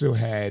also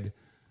had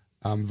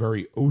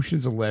very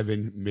Ocean's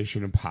 11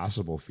 Mission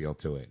Impossible feel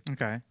to it.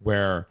 Okay.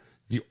 Where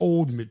the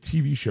old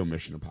TV show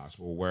Mission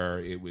Impossible, where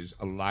it was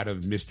a lot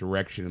of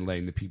misdirection and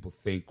letting the people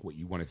think what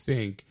you want to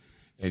think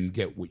and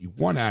get what you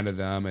want out of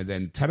them, and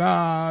then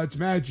ta-da, it's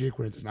magic,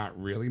 when it's not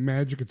really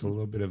magic. It's a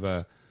little bit of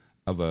a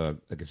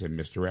like I said,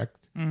 misdirect,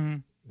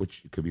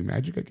 which could be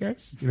magic, I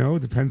guess.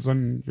 It depends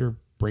on your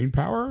brain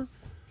power.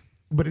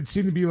 But it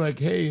seemed to be like,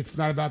 hey, it's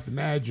not about the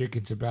magic.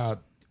 It's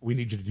about, we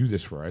need you to do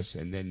this for us,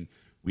 and then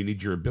we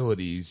need your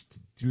abilities to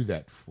do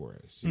that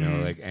for us.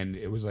 And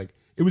it was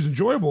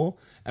enjoyable,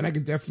 and I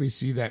can definitely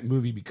see that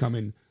movie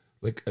becoming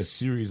like a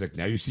series, like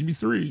Now You See Me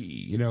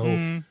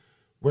 3,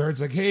 where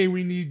it's like, hey,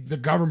 we need, the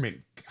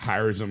government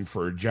hires them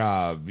for a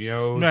job,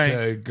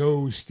 to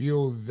go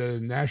steal the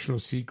national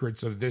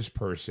secrets of this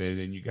person,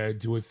 and you got to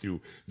do it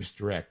through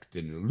misdirect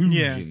and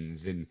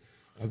illusions. And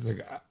I was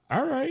like,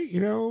 all right,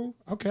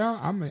 okay,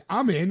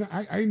 I'm in.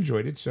 I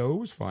enjoyed it, so it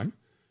was fun.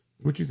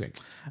 What do you think?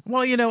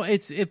 Well,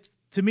 it's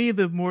to me,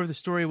 the more of the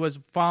story was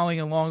following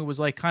along. It was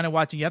like kind of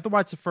watching. You have to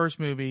watch the first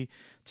movie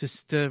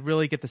to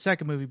really get the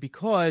second movie,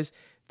 because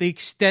they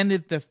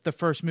extended the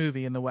first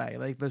movie in the way.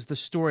 Like, there's the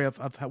story of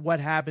what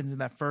happens in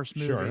that first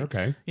movie. Sure,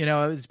 okay.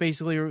 It's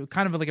basically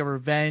kind of like a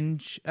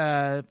revenge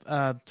type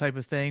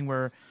of thing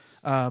where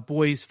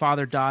boy's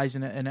father dies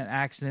in an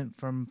accident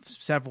from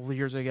several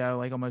years ago,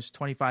 like almost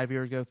 25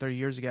 years ago, 30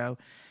 years ago,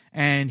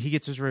 and he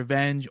gets his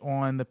revenge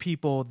on the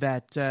people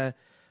that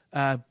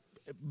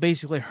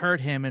basically hurt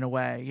him in a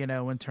way,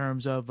 in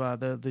terms of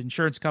the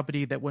insurance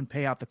company that wouldn't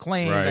pay out the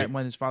claim that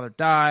when his father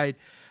died,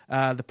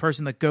 the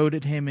person that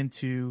goaded him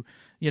into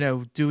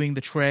doing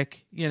the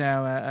trick,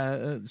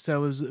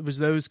 so it was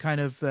those kind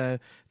of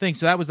things.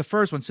 So that was the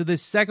first one. So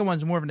this second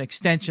one's more of an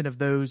extension of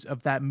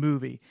that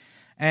movie.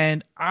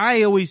 And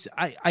I always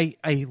I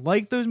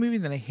like those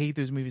movies and I hate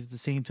those movies at the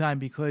same time,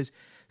 because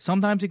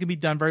sometimes it can be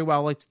done very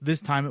well, like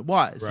this time it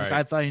was. Right.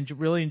 Like I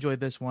really enjoyed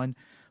this one.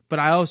 But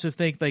I also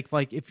think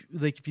like if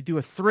you do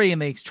a 3 and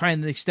they try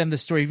and extend the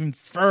story even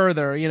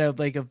further,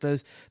 like of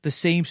the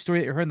same story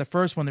that you heard in the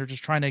first one, they're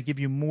just trying to give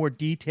you more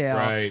detail.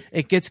 Right.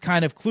 It gets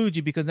kind of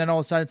kludgy, because then all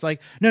of a sudden it's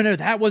like, no,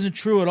 that wasn't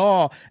true at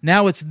all.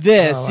 Now it's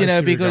this, Oh, I see where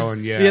you're because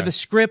going, yeah. the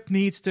script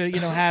needs to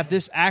have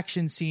this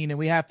action scene, and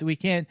we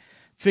can't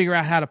figure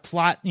out how to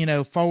plot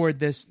forward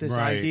this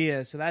Right.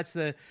 idea. So that's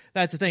the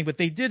thing. But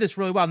they did this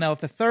really well. Now,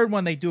 if the third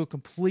one they do a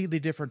completely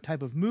different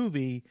type of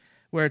movie,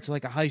 where it's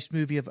like a heist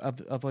movie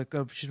of like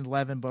Ocean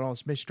 11, but all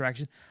this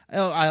misdirection,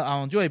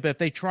 I'll enjoy it. But if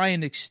they try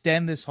and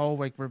extend this whole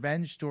like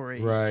revenge story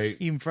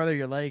even further,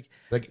 you're like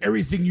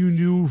everything you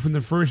knew from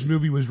the first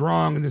movie was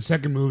wrong in the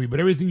second movie, but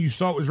everything you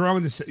saw was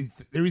wrong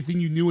everything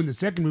you knew in the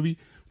second movie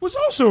was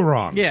also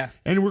wrong. Yeah.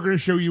 And we're going to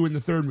show you in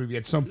the third movie.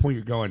 At some point,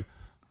 you're going,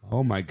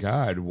 oh my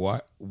God,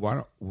 what?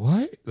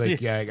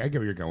 Like, yeah, I get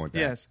where you're going with that.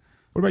 Yes.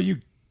 What about you?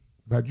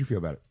 How'd you feel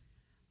about it?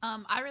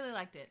 I really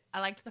liked it. I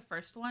liked the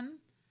first one.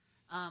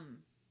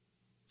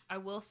 I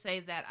will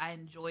say that I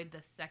enjoyed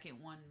the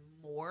second one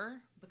more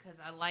because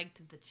I liked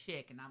the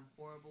chick, and I'm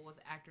horrible with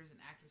actors and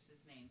actresses'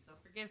 names, so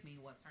forgive me.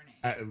 What's her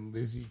name?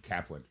 Lizzie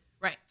Kaplan.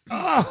 Right.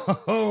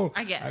 Oh,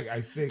 I guess.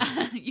 I think.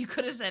 You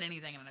could have said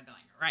anything, and I'd have been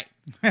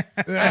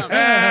like,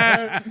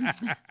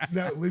 right.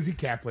 No, Lizzie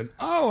Kaplan.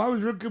 Oh, I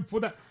was real good for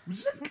that.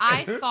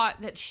 I thought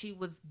that she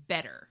was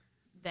better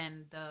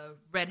than the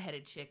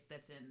redheaded chick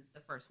that's in the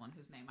first one,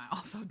 whose name I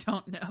also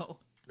don't know.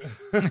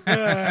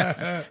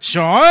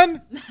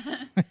 Sean?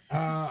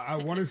 I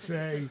want to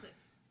say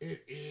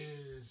it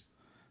is.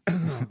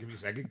 Give me a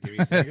second.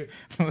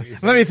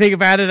 Let me think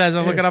about it as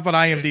I look it up on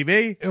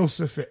IMDb.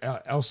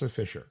 Elsa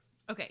Fisher.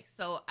 Okay,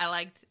 so I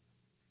liked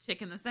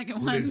chick in the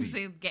second one. Lizzie.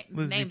 So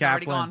Lizzie name's Kaplan.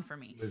 already gone for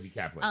me. Lizzie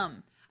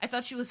Kaplan. I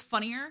thought she was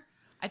funnier.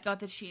 I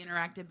thought that she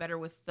interacted better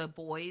with the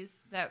boys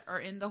that are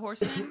in the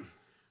Horsemen.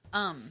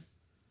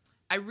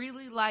 I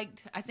really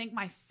liked, I think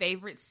my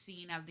favorite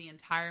scene of the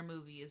entire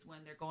movie is when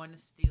they're going to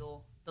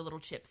steal the little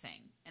chip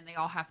thing, and they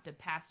all have to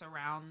pass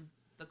around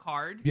the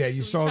card. Yeah, to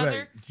you each saw that.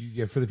 other.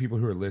 Yeah, for the people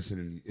who are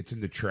listening, it's in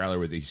the trailer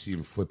where they see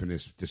him flipping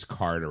this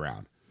card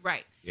around.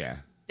 Right. Yeah.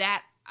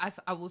 That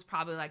I was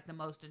probably like the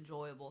most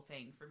enjoyable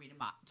thing for me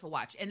to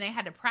watch. And they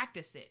had to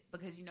practice it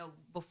because,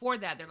 before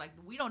that, they're like,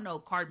 we don't know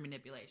card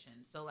manipulation.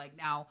 So like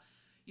now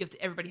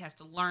everybody has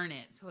to learn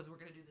it because we're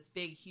going to do this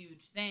big,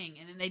 huge thing.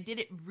 And then they did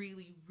it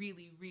really,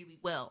 really, really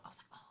well. I was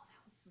like, oh,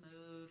 that was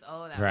smooth.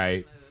 Oh, that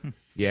was smooth.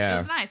 Yeah. It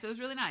was nice. It was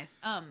really nice.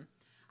 I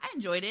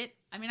enjoyed it.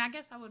 I mean, I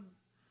guess I would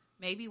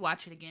maybe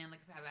watch it again,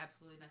 like if I have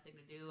absolutely nothing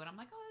to do. And I'm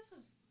like, oh, this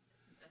was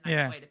a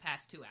nice way to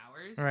pass 2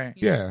 hours. Right.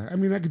 Yeah. I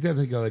mean, I could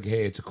definitely go like,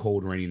 hey, it's a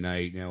cold, rainy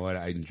night. You know what?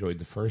 I enjoyed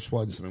the first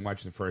one. So I'm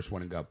watching the first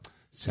one and go,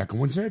 second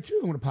one's there too.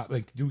 I'm going to pop,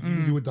 like, you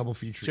can do a double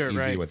feature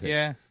easy with it.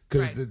 Yeah.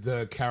 Because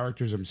the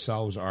characters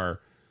themselves are,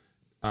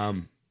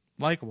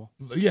 likable.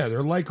 yeah,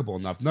 they're likable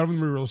enough. None of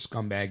them are real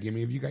scumbag. I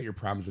mean, if you got your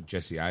problems with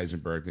Jesse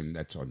Eisenberg, then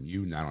that's on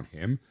you, not on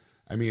him.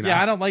 I mean,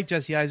 I don't like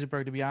Jesse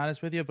Eisenberg, to be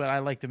honest with you, but I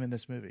liked him in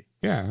this movie.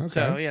 Yeah, okay.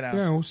 So,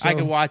 I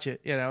could watch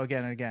it,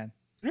 again and again.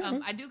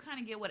 I do kind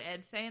of get what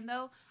Ed's saying,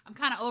 though. I'm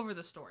kind of over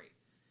the story.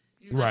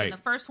 Right. In the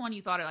first one,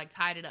 you thought it, like,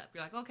 tied it up.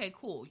 You're like, okay,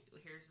 cool.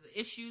 Here's the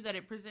issue that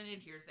it presented.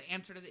 Here's the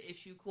answer to the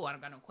issue. Cool. I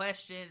don't got no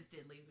questions.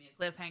 Didn't leave me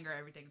a cliffhanger.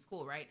 Everything's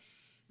cool, right?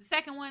 The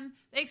second one,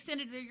 they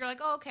extended it. You're like,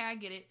 oh, okay, I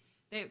get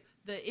it.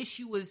 The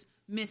issue was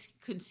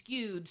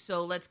misconstrued,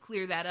 so let's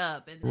clear that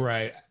up. And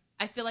right.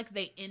 I feel like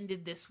they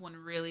ended this one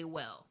really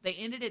well. They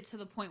ended it to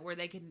the point where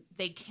they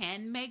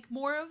can make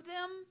more of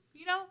them,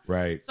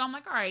 Right. So I'm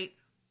like, all right,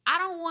 I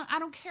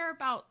don't care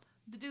about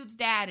the dude's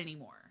dad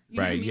anymore. You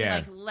know what I mean? Yeah.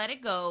 Like, let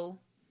it go.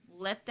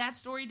 Let that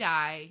story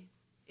die.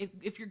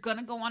 If you're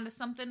gonna go on to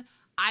something,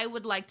 I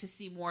would like to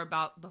see more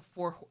about the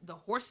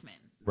horsemen.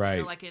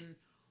 Right. Like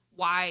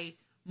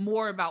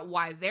more about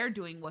why they're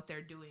doing what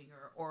they're doing,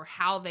 or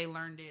how they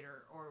learned it,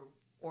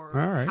 or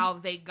right. how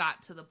they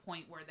got to the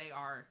point where they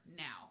are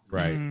now.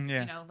 Right.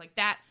 Yeah. Like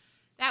that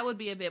would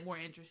be a bit more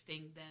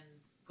interesting than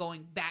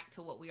going back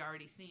to what we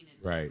already seen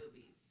in the movies.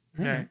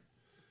 Right.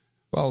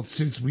 Well,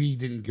 since we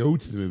didn't go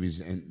to the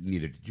movies, and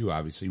neither did you,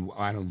 obviously,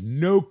 I don't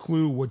no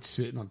clue what's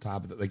sitting on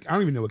top of it. Like, I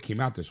don't even know what came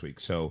out this week.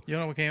 So You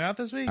don't know what came out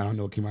this week? I don't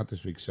know what came out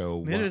this week.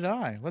 So Neither did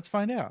I. Let's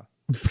find out.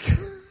 Surprise!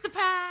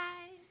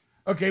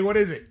 Okay, what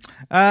is it?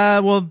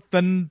 Well,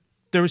 then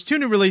there was 2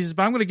 new releases,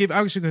 but I'm going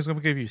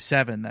to give you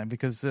 7 then,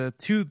 because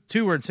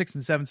two were in 6th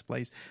and 7th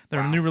place.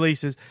 They're new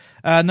releases.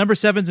 Number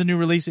 7's a new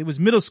release. It was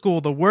Middle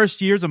School: The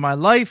Worst Years of My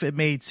Life. It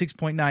made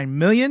 $6.9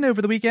 million over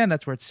the weekend.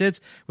 That's where it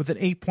sits with an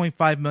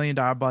 $8.5 million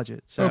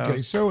budget. So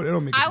Okay, so it'll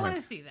make. I want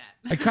to see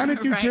that. I kind of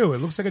do Right? too. It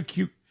looks like a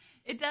cute.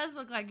 It does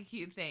look like a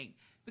cute thing.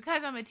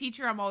 Because I'm a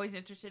teacher, I'm always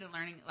interested in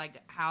learning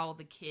like how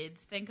the kids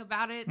think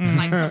about it, and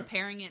like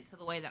comparing it to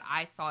the way that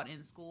I thought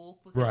in school.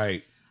 Because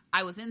Right.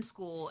 I was in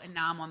school, and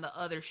now I'm on the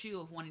other shoe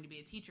of wanting to be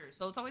a teacher.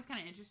 So it's always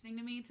kind of interesting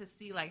to me to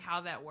see like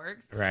how that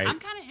works. Right. I'm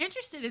kind of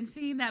interested in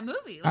seeing that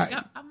movie. Like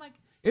I'm like,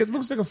 It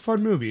looks like a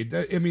fun movie.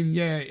 I mean,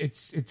 yeah, it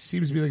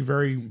seems to be like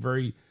very,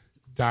 very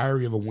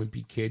Diary of a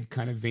Wimpy Kid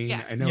kind of vein.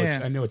 Yeah. I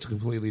know it's a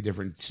completely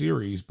different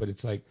series, but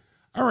it's like,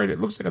 all right, it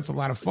looks like it's a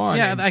lot of fun.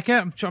 yeah, And-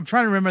 I'm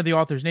trying to remember the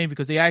author's name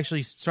because they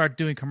actually started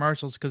doing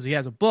commercials because he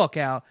has a book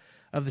out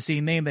of the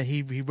same name that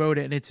he wrote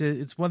it, and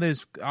it's one of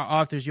those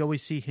authors you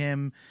always see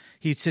him.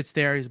 He sits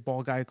there, he's a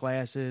bald guy with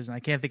glasses, and I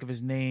can't think of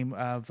his name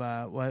of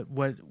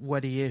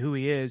who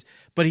he is,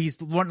 but he's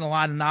written a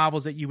lot of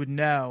novels that you would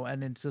know,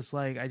 and it's just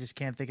like I just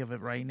can't think of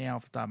it right now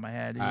off the top of my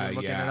head. Are you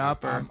looking it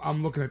up? Or?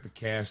 I'm looking at the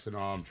cast and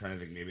all. I'm trying to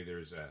think. Maybe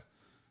there's a.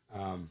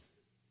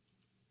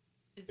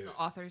 is the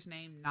author's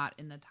name not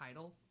in the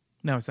title?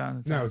 No, it's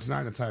not. No, it's not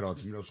in the title.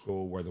 It's Middle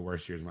School: Where the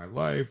Worst Years of My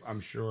Life. I'm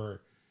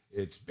sure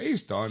it's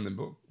based on the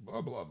book.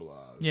 Blah blah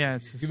blah. Yeah,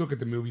 if you look at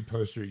the movie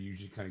poster, it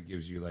usually kind of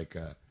gives you like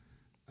a.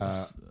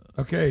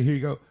 Okay, here you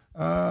go.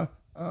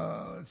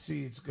 Let's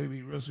see. It's going to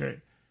be real scary.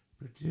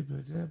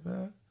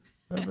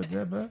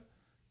 Bubba?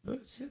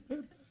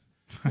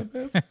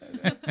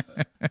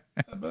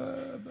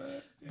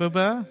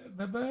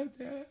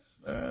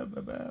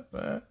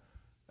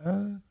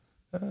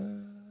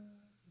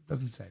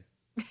 Doesn't say.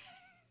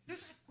 At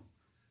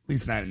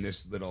least not in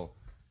this little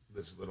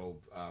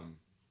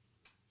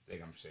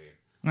thing I'm saying.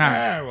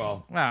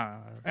 Well,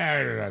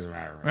 it doesn't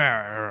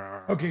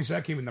matter. Okay, so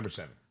that came in number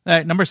 7. All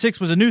right, number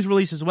 6 was a news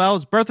release as well.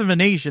 It's Birth of a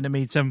Nation. It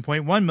made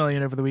 $7.1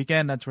 million over the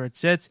weekend. That's where it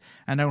sits.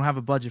 And I don't have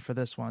a budget for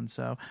this one,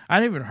 so I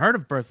hadn't even heard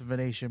of Birth of a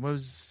Nation. What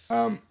was?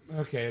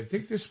 Okay, I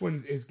think this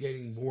one is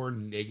getting more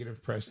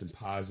negative press than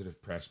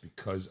positive press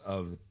because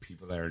of the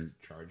people that are in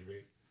charge of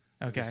it.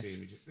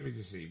 Okay, Let me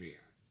just see.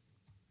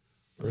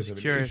 Birth of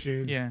a curious.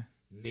 Nation. Yeah.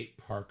 Nate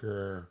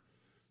Parker.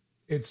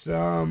 It's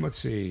let's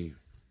see.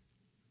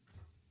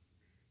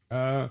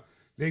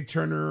 Nate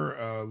Turner,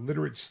 a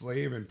literate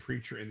slave and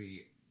preacher in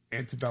the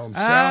antebellum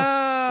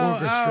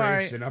South,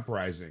 orchestrates an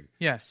uprising.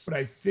 Yes. But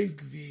I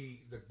think the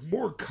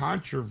more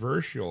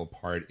controversial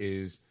part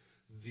is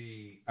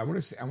I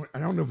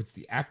don't know if it's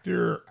the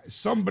actor,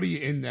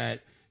 somebody in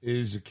that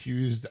is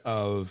accused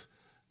of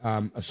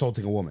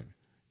assaulting a woman.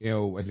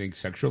 I think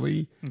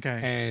sexually.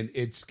 Okay. And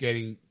it's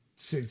getting,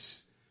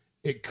 since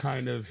it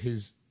kind of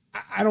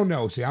I don't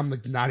know. See, I'm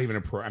like not even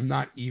I'm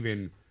not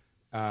even,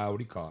 what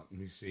do you call it?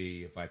 Let me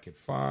see if I could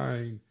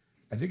find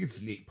I think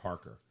it's Nate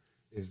Parker,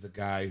 is the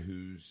guy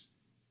who's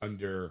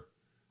under.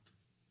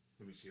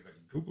 Let me see if I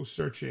can Google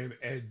search him.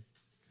 Ed.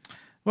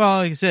 Well,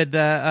 like I said,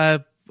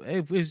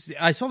 it was.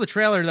 I saw the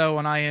trailer though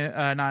on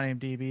not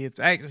IMDb. It's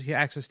actually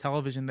Access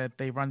Television that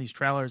they run these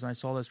trailers, and I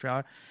saw this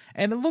trailer,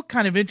 and it looked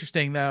kind of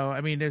interesting though.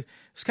 I mean,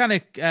 it's kind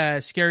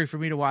of scary for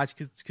me to watch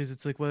because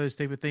it's like one of those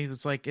type of things.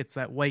 It's like it's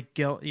that white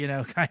guilt,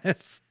 kind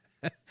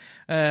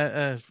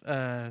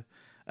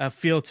of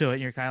feel to it.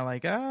 And you're kind of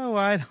like, oh,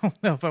 I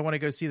don't know if I want to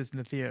go see this in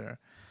the theater.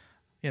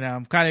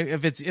 I'm kind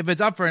of if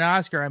it's up for an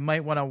Oscar, I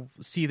might want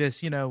to see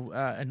this, on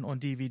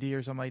DVD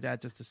or something like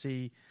that, just to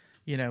see.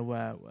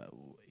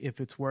 If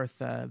it's worth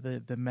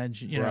the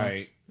mention,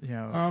 right?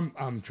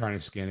 I'm trying to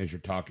scan as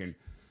you're talking.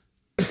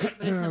 But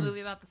it's a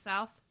movie about the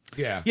South.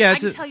 Yeah. I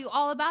can tell you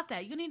all about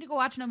that. You need to go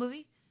watch no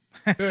movie.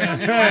 I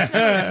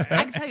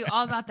can tell you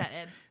all about that,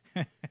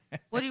 Ed.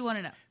 What do you want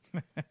to know?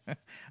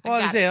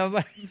 Well,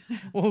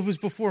 it was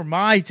before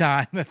my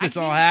time that this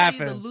all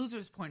happened. I can tell you the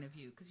loser's point of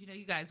view because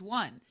you guys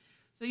won.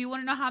 So you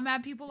want to know how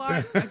mad people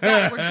are?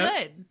 We're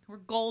good. We're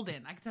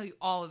golden. I can tell you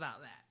all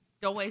about that.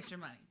 Don't waste your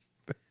money.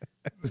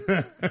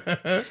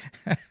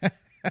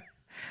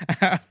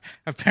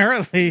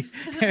 Apparently,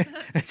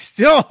 it's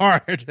still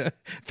hard.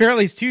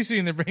 Apparently, it's too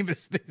soon to bring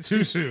this.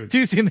 Too soon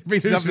to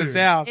bring this up in the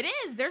South. It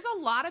is. There's a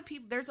lot of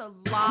people. There's a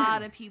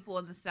lot of people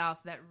in the South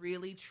that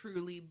really,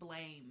 truly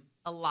blame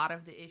a lot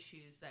of the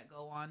issues that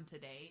go on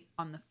today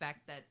on the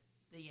fact that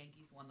the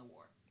Yankees won the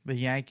war. The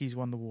Yankees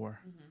won the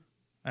war.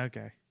 Mm-hmm.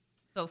 Okay.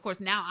 So, of course,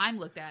 now I'm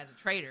looked at as a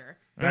traitor.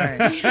 Right.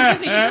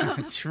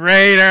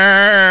 Traitor.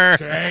 I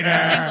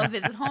can't go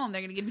visit home.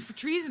 They're going to get me for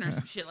treason or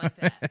some shit like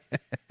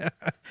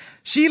that.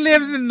 She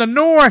lives in the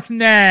North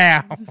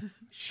now.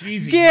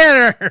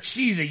 Get her.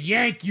 She's a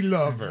Yankee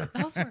lover.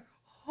 Those were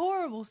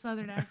horrible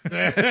Southern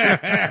accents.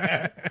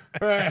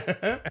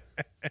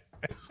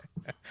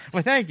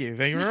 Well, thank you.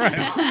 Thank you very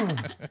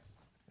much.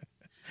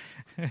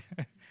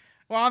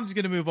 Well, I'm just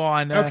going to move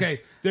on.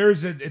 Okay.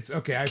 It's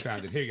okay. I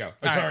found it. Here you go.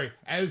 Sorry.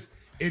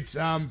 It's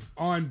on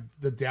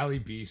the Daily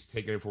Beast,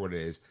 taking it for what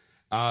it is.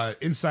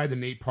 Inside the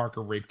Nate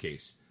Parker rape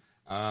case.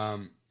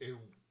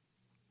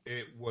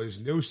 It was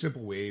no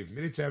simple wave.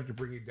 Minutes after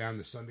bringing down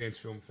the Sundance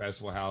Film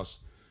Festival house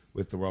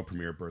with the world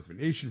premiere of Birth of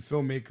a Nation,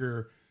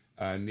 filmmaker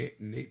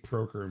Nate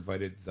Parker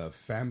invited the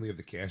family of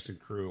the cast and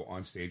crew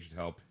on stage to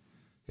help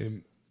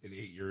him an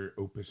 8-year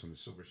opus on the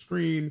silver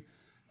screen.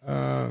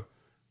 There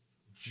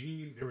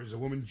was a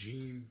woman,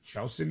 Jean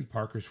Chelson,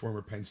 Parker's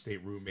former Penn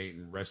State roommate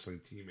and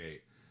wrestling teammate.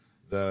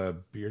 The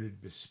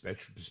bearded,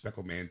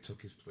 bespectacled man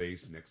took his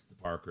place next to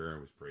Parker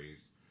and was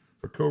praised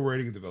for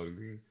co-writing and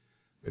developing.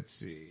 Let's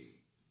see.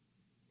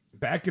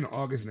 Back in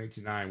August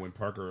 1999, when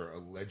Parker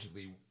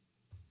allegedly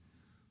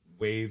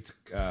waved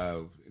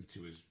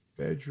into his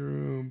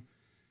bedroom,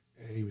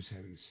 and he was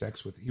having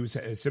sex with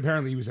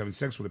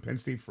a Penn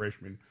State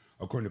freshman,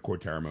 according to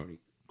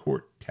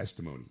court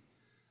testimony.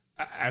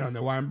 I don't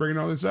know why I'm bringing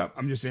all this up.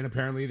 I'm just saying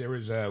apparently there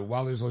was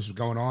while this was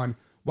going on,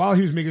 while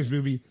he was making this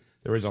movie,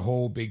 there was a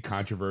whole big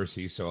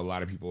controversy. So a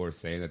lot of people are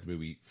saying that the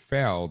movie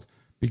failed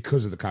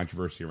because of the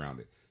controversy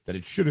around it. That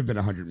it should have been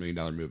a $100 million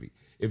movie.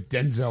 If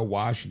Denzel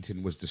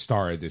Washington was the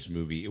star of this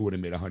movie, it would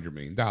have made $100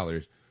 million.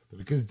 But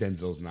because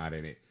Denzel's not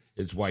in it,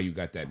 it's why you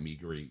got that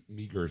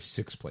meager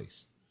sixth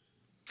place.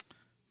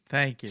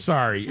 Thank you.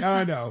 Sorry.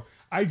 I know.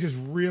 I just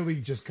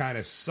kind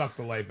of sucked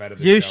the life out of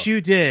this Yes, show.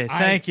 you did.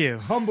 Thank you.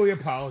 Humbly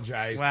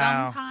apologize.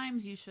 Wow.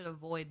 Sometimes you should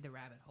avoid the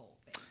rabbit hole.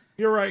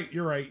 You're right.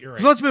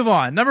 So let's move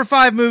on. Number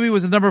 5 movie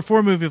was the number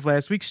 4 movie of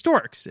last week,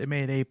 Storks. It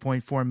made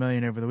 $8.4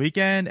 million over the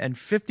weekend and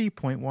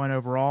 $50.1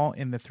 overall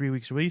in the 3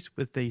 weeks release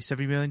with a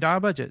 $70 million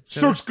budget. So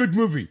Storks, good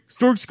movie.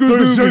 Storks, good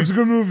movie. Storks,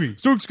 good movie.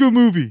 Storks, good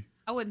movie.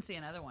 I wouldn't see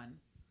another one.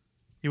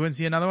 You wouldn't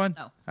see another one?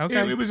 No. Okay.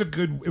 Yeah, it was a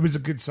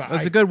good sign. It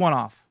was a good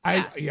one-off.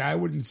 I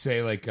wouldn't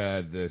say like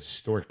the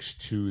Storks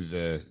 2,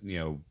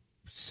 the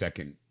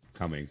second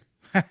coming.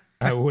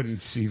 I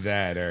wouldn't see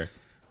that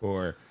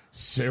or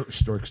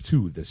Storks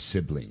 2, the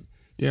sibling.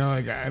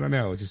 I don't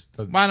know. It just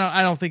doesn't.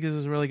 I don't think this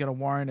is really going to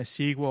warrant a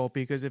sequel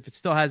because if it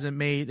still hasn't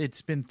made,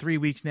 it's been 3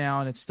 weeks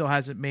now and it still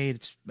hasn't made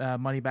its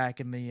money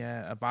back in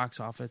the box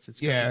office. It's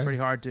going to be pretty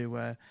hard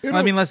to.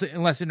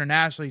 Unless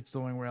internationally it's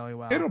doing really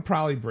well. It'll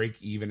probably break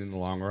even in the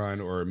long run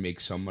or make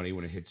some money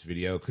when it hits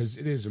video because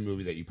it is a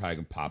movie that you probably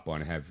can pop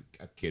on and have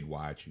a kid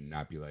watch and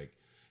not be like,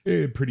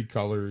 pretty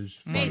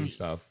colors, funny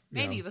stuff.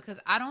 Maybe because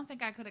I don't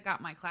think I could have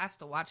got my class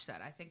to watch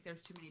that. I think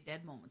there's too many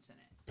dead moments in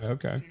it.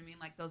 Okay. You know what I mean?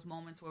 Like those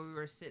moments where we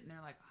were sitting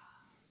there like,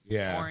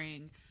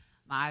 boring.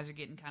 My eyes are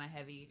getting kind of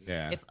heavy.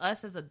 Yeah. If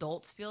us as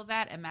adults feel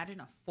that, imagine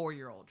a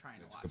 4-year-old trying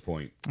to watch. Good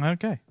point.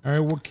 Okay. All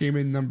right. What came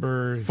in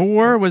number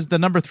 4 was the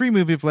number 3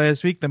 movie of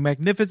last week, The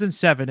Magnificent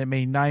Seven. It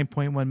made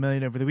 $9.1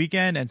 million over the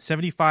weekend and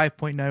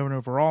 $75.9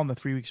 overall in the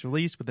 3 weeks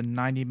release with a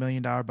 $90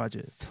 million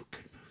budget. So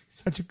good movie.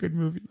 Such a good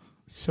movie.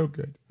 So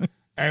good.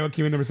 All right, what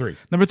came in number 3?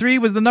 Number 3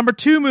 was the number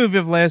 2 movie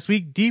of last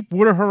week,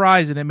 Deepwater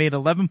Horizon. It made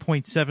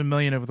 $11.7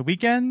 million over the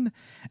weekend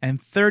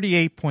and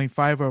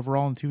 $38.5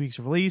 overall in 2 weeks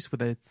of release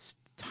with a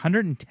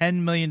 $110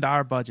 million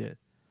budget.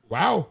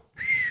 Wow.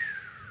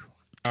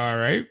 All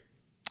right.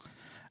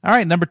 All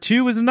right, number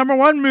 2 was the number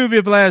 1 movie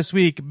of last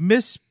week,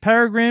 Miss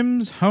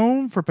Peregrine's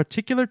Home for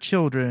Particular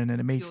Children, and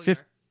it made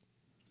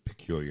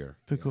Peculiar.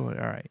 Peculiar.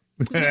 All right.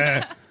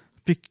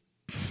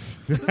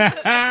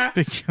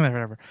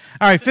 Whatever.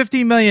 All right,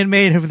 $50 million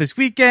made over this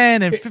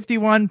weekend, and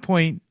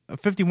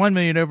 $51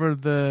 million over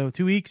the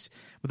 2 weeks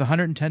with a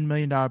 $110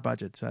 million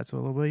budget. So that's a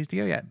little ways to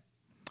go yet.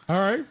 All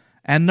right.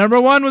 And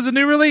number 1 was a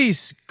new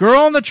release,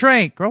 Girl on the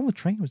Train. Girl on the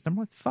Train was number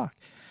 1. Fuck.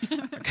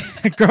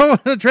 Girl on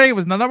the Train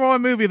was the number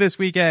 1 movie this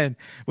weekend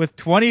with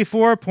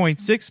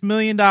 $24.6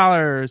 million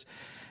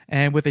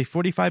and with a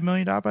 $45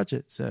 million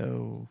budget.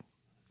 So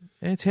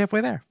it's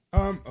halfway there.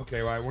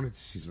 Okay, well, I wanted to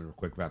see something real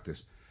quick about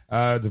this.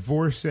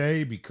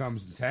 Divorcee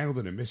becomes entangled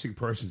in a missing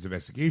persons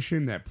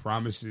investigation that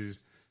promises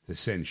to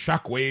send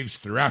shockwaves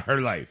throughout her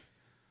life.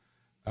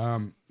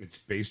 It's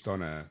based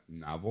on a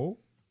novel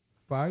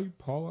by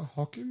Paula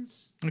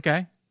Hawkins.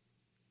 Okay.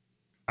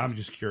 I'm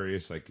just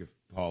curious, like, if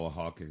Paula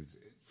Hawkins,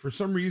 for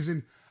some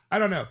reason, I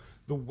don't know,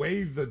 the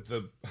way that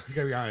I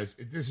gotta be honest,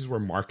 this is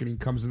where marketing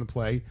comes into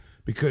play,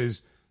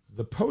 because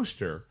the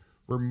poster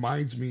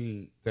reminds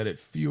me that it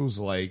feels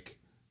like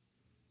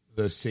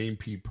the same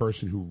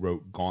person who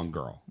wrote Gone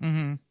Girl.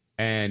 Mm-hmm.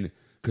 And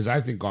because I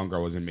think Gone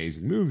Girl was an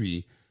amazing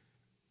movie.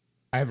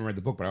 I haven't read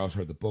the book, but I also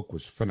heard the book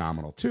was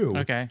phenomenal too.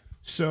 Okay.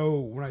 So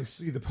when I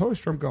see the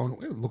poster, I'm going,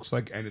 well, it looks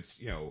like, and it's,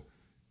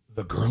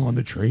 the girl on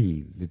the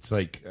train. It's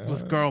like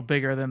with girl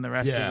bigger than the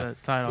rest of the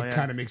title. It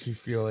kind of makes me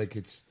feel like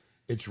it's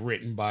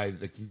written by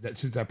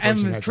since that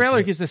person. And the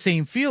trailer gives the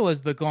same feel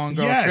as the Gone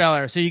Girl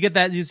trailer, so you get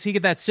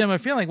that similar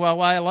feeling. Well,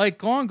 I like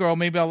Gone Girl,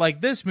 maybe I'll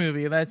like this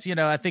movie. That's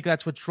I think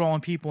that's what's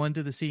drawing people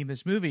into seeing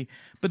this movie.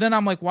 But then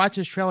I'm like, watch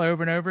this trailer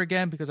over and over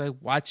again because I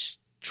watch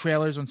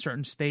trailers on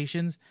certain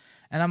stations,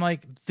 and I'm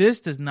like,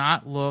 this does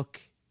not look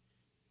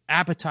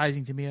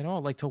appetizing to me at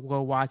all. Like to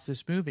go watch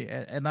this movie,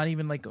 and not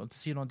even like to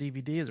see it on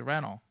DVD as a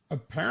rental.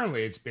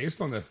 Apparently, it's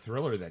based on the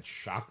thriller that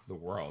shocked the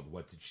world.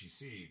 What did she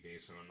see?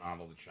 Based on a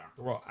novel that shocked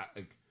the world.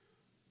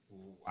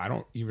 I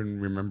don't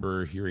even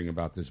remember hearing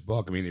about this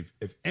book. I mean,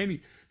 if any,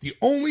 the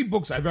only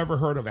books I've ever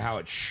heard of how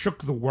it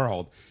shook the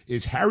world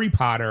is Harry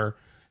Potter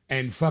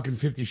and fucking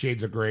 50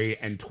 Shades of Grey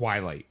and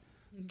Twilight.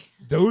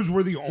 Those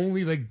were the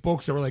only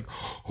books that were like,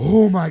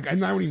 oh my god.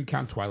 And I don't even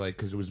count Twilight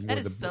because it was more.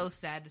 That is so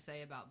sad to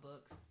say about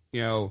books.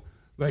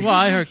 Like, well,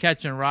 I heard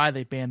Catch and Ride,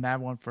 they banned that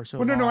one for so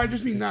long. Well, no, I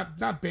just mean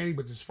not banning,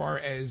 but as far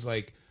as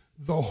like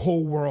the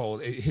whole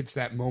world, it hits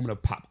that moment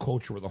of pop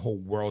culture where the whole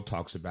world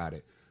talks about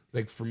it.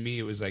 Like for me,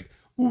 it was like,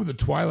 ooh, the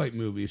Twilight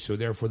movies, so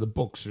therefore the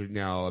books are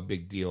now a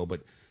big deal.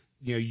 But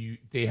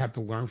they have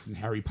to learn from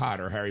Harry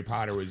Potter. Harry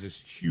Potter was this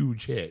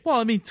huge hit. Well,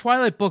 I mean,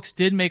 Twilight books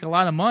did make a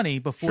lot of money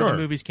before the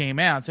movies came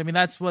out. So I mean,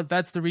 that's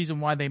the reason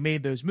why they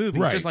made those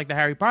movies. Right. Just like the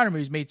Harry Potter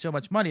movies made so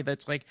much money.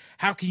 That's like,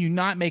 how can you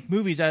not make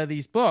movies out of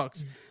these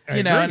books?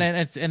 And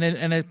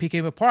it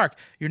became a park.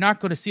 You're not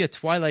going to see a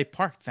Twilight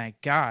park,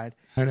 thank God.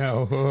 I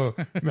know.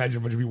 Imagine a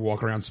bunch of people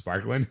walking around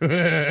sparkling.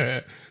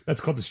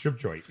 That's called the strip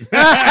joint.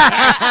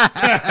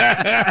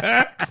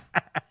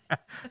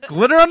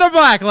 Glitter under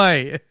black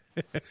light.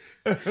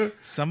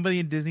 Somebody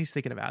in Disney's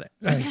thinking about it.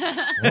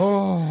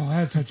 Oh,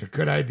 that's such a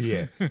good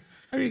idea.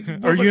 I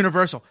mean, or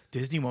Universal.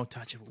 Disney won't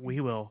touch it, but we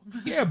will.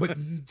 Yeah, but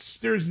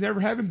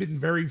haven't been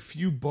very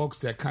few books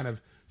that kind of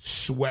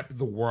swept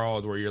the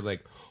world where you're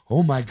like,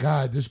 oh my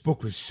god, this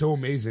book was so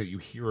amazing that you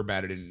hear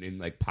about it in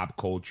like pop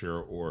culture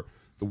or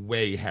the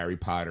way Harry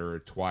Potter or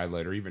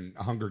Twilight or even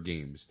Hunger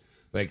Games.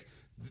 Like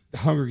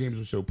Hunger Games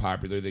was so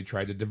popular, they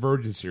tried the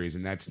Divergent series,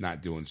 and that's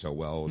not doing so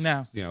well.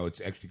 No.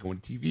 It's actually going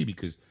to TV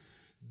because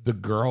the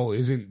girl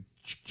isn't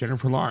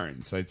Jennifer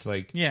Lawrence. It's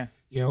like,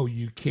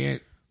 you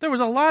can't. There was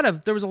a lot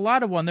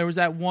of one. There was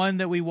that one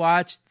that we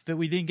watched that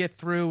we didn't get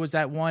through. Was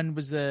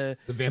the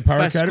Vampire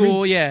Academy?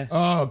 School? Yeah.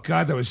 Oh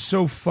god, that was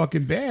so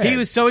fucking bad. He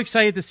was so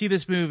excited to see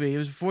this movie. It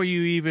was before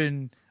you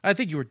even. I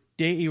think you were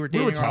dating. We were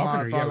talking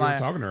to her. Yeah, we were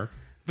talking to her.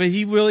 But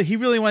he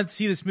really wanted to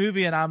see this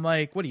movie, and I'm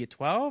like, "What are you,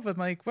 12?" I'm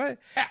like, "What?"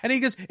 And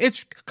he goes,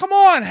 come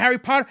on, Harry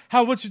Potter.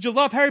 How much did you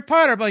love Harry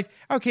Potter? I'm like,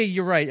 "Okay,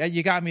 you're right.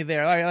 You got me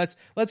there. All right,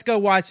 let's go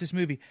watch this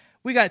movie."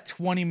 We got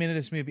 20 minutes of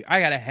this movie.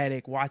 I got a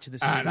headache watching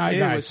this movie.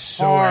 It was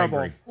so horrible.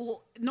 Angry.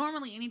 Well,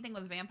 normally anything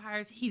with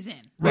vampires, he's in.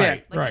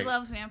 Right, He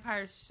loves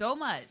vampires so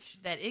much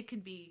that it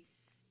could be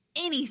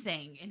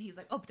anything, and he's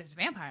like, "Oh, but there's a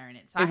vampire in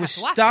it." So I have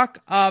to watch stuck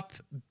up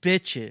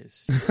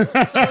bitches. So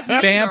it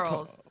was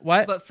Girls,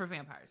 what? But for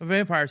vampires.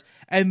 Vampires.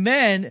 And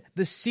then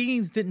the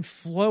scenes didn't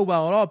flow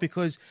well at all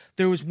because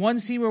there was one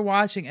scene we're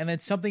watching, and then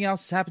something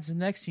else happens in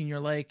the next scene. You're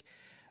like,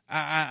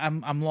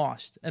 I'm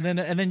lost. And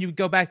then you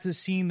go back to the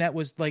scene that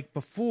was like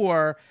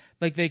before,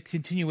 like the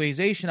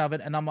continuation of it,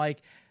 and I'm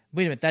like,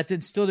 wait a minute,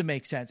 that still didn't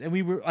make sense. And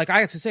we were like,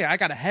 I have to say, I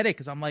got a headache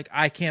because I'm like,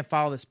 I can't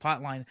follow this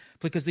plot line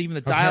because even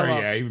the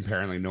dialogue. Yeah, even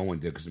apparently no one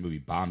did because the movie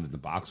bombed in the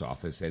box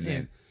office, and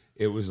then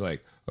it was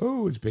like,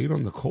 oh, it's based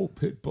on the Colt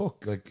Pitt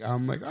book. Like,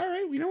 I'm like, all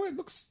right, you know what? It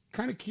looks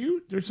kind of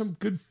cute. There's some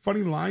good,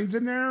 funny lines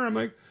in there. I'm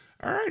like,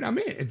 all right, I'm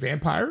in. And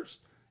vampires,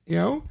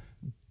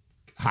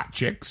 hot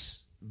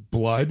chicks,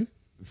 blood,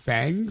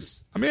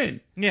 fangs. I'm in.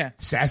 Yeah.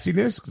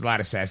 Sassiness, 'cause a lot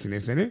of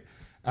sassiness in it.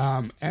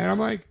 And I'm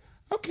like,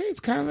 okay, it's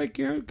kind of like,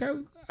 all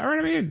right,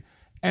 I'm in.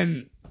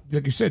 And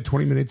like you said,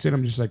 20 minutes in,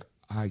 I'm just like,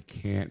 I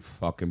can't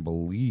fucking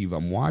believe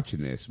I'm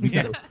watching this. We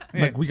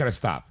gotta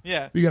stop.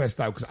 Yeah. We gotta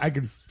stop because I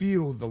can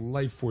feel the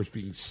life force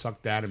being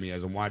sucked out of me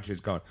as I'm watching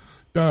this going,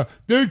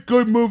 they're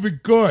good movie,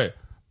 good.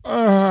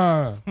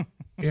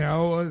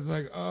 It's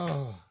like,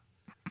 oh,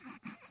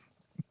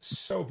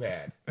 so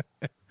bad.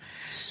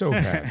 So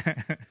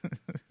bad.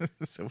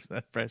 So was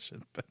that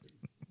impression.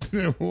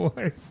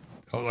 What?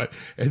 Hold on.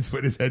 Ed's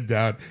putting his head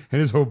down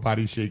and his whole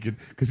body's shaking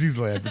because he's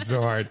laughing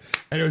so hard.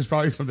 And it was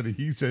probably something that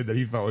he said that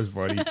he thought was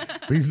funny,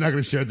 but he's not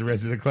going to share with the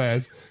rest of the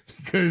class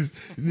because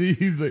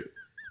he's like,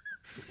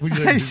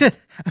 I said,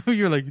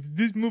 you're like,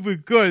 this movie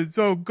good,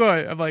 so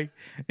good. I'm like,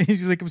 and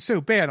he's like, I'm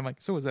so bad. I'm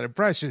like, so was that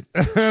impression?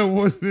 It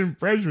wasn't an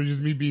impression, it was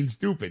just me being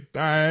stupid.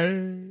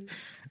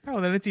 Oh,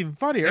 then it's even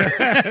funnier.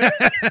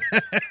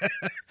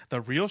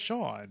 The real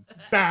Sean.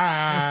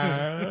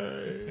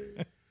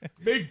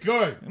 Make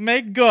good.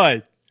 Make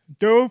good.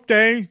 Do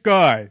things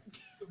good.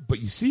 But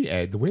you see,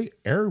 Ed, the way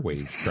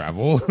airwaves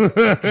travel.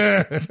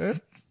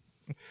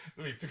 Let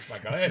me fix my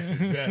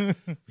glasses.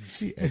 You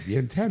see, Ed, the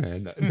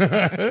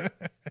antenna.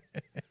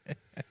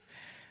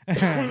 All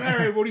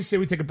right, what do you say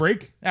we take a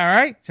break? All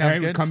right. Sounds All right,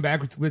 good. we'll come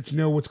back to let you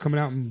know what's coming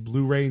out in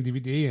Blu-ray and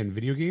DVD and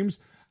video games.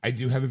 I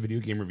do have a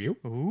video game review.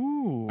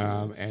 Ooh.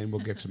 And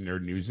we'll get some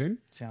nerd news in.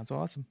 Sounds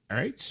awesome. All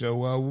right, so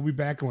we'll be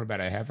back in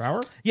about a half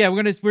hour. Yeah,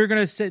 we're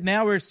gonna sit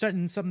now. We're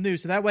starting something new,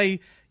 so that way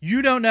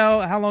you don't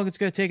know how long it's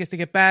gonna take us to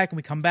get back, and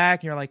we come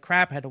back, and you're like,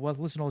 "Crap, I had to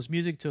listen to all this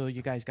music till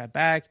you guys got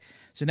back."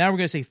 So now we're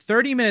gonna say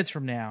 30 minutes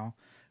from now,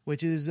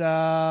 which is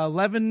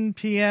 11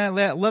 p.m.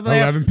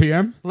 11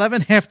 p.m.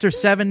 11 after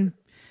 7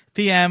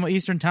 p.m.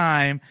 Eastern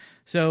time.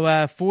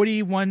 So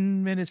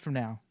 41 minutes from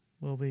now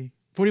will be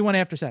 41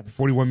 after 7.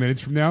 41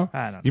 minutes from now?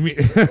 I don't know. You mean,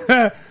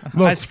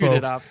 look, I screwed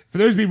it folks, up. For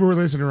those people who are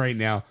listening right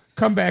now,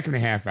 come back in a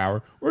half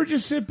hour or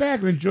just sit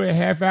back and enjoy a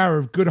half hour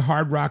of good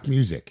hard rock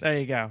music. There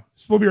you go.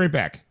 So we'll be right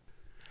back.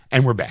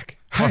 And we're back.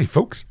 Hi,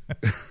 folks.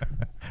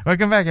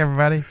 Welcome back,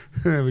 everybody. I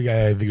think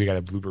we got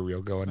a blooper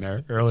reel going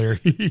there earlier.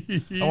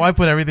 Oh, I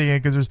put everything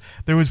in because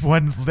there was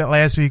one that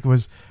last week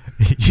was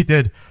you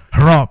did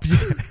harump.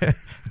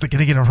 It's like,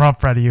 gonna get a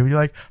rump out of you. You're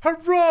like,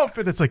 harump,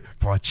 and it's like,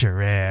 watch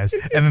your ass.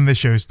 And then the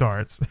show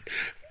starts.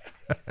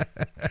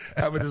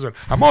 How about this one?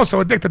 I'm also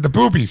addicted to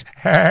boobies.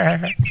 So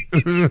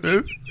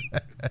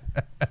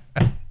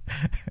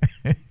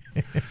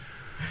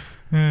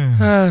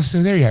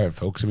there you have it,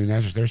 folks. I mean,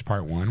 there's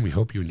part one. We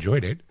hope you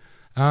enjoyed it.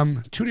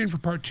 Tune in for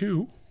part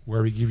two,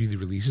 where we give you the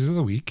releases of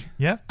the week.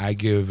 Yep. I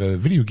give a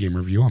video game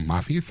review on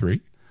Mafia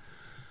 3.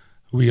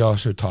 We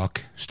also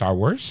talk Star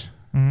Wars.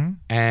 Mm-hmm.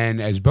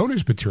 And as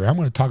bonus material, I'm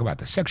going to talk about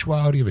the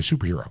sexuality of a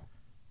superhero.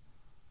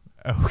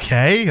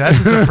 Okay,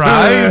 that's a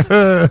surprise.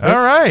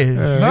 All right,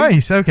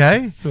 nice.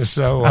 Okay.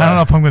 So I don't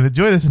know if I'm going to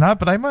enjoy this or not,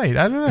 but I might.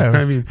 I don't know.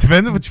 I mean,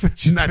 depends on which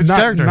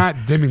character.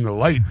 Not dimming the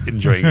light,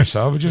 enjoying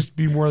yourself. Just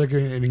be more like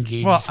an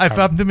engaged. Well, if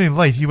I'm dimming the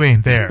lights, you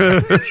ain't there.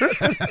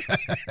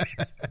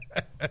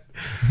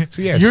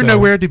 So yeah, you're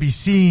nowhere to be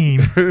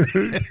seen.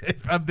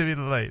 If I'm dimming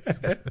the lights.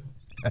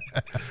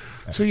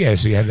 So you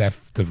have that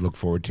to look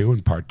forward to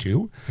in part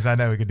two. Because I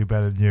know we can do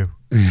better than you.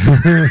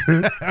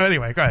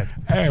 Anyway, go ahead.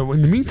 Well,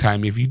 in the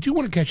meantime, if you do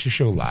want to catch the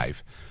show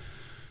live,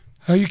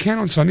 you can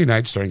on Sunday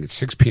night starting at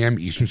 6 p.m.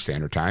 Eastern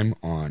Standard Time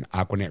on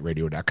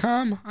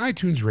AquanetRadio.com,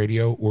 iTunes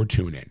Radio, or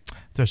TuneIn.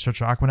 Just search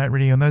Aquanet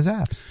Radio on those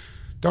apps.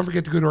 Don't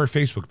forget to go to our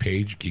Facebook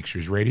page,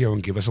 Geeksters Radio,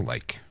 and give us a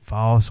like.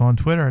 Follow us on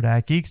Twitter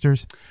at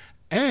Geeksters.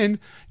 And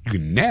you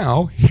can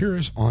now hear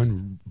us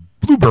on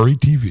Blueberry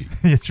TV.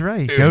 That's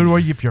right.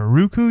 If you're a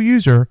Roku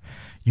user,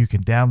 you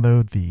can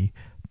download the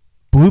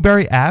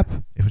Blueberry app.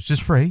 It was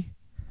just free.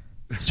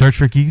 Search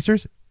for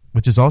Geeksters,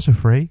 which is also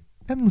free,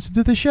 and listen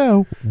to the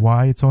show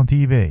while it's on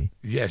TV.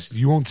 Yes,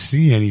 you won't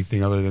see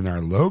anything other than our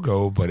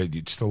logo, but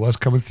it's still us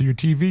coming through your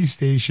TV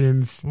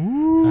stations.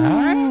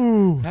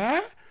 Ooh.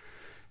 Huh?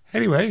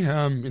 Anyway,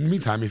 in the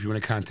meantime, if you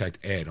want to contact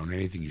Ed on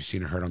anything you've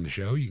seen or heard on the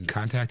show, you can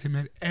contact him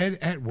at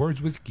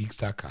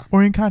ed@wordswithgeeks.com.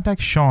 Or you can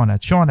contact Sean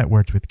at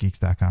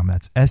wordswithgeeks.com.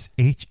 That's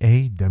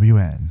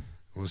SHAWN.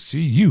 We'll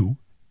see you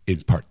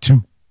in part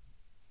two.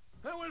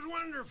 That was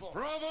wonderful.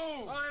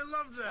 Bravo! I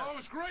loved that. Oh, it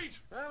was great.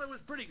 Well, it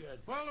was pretty good.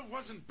 Well, it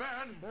wasn't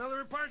bad. Well, there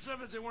were parts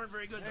of it that weren't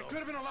very good, It though. could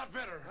have been a lot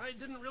better. I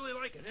didn't really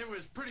like it. It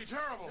was pretty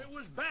terrible. It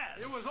was bad.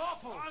 It was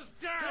awful. It was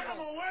terrible. Get him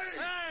away!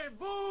 Hey,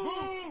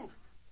 boo! Boo!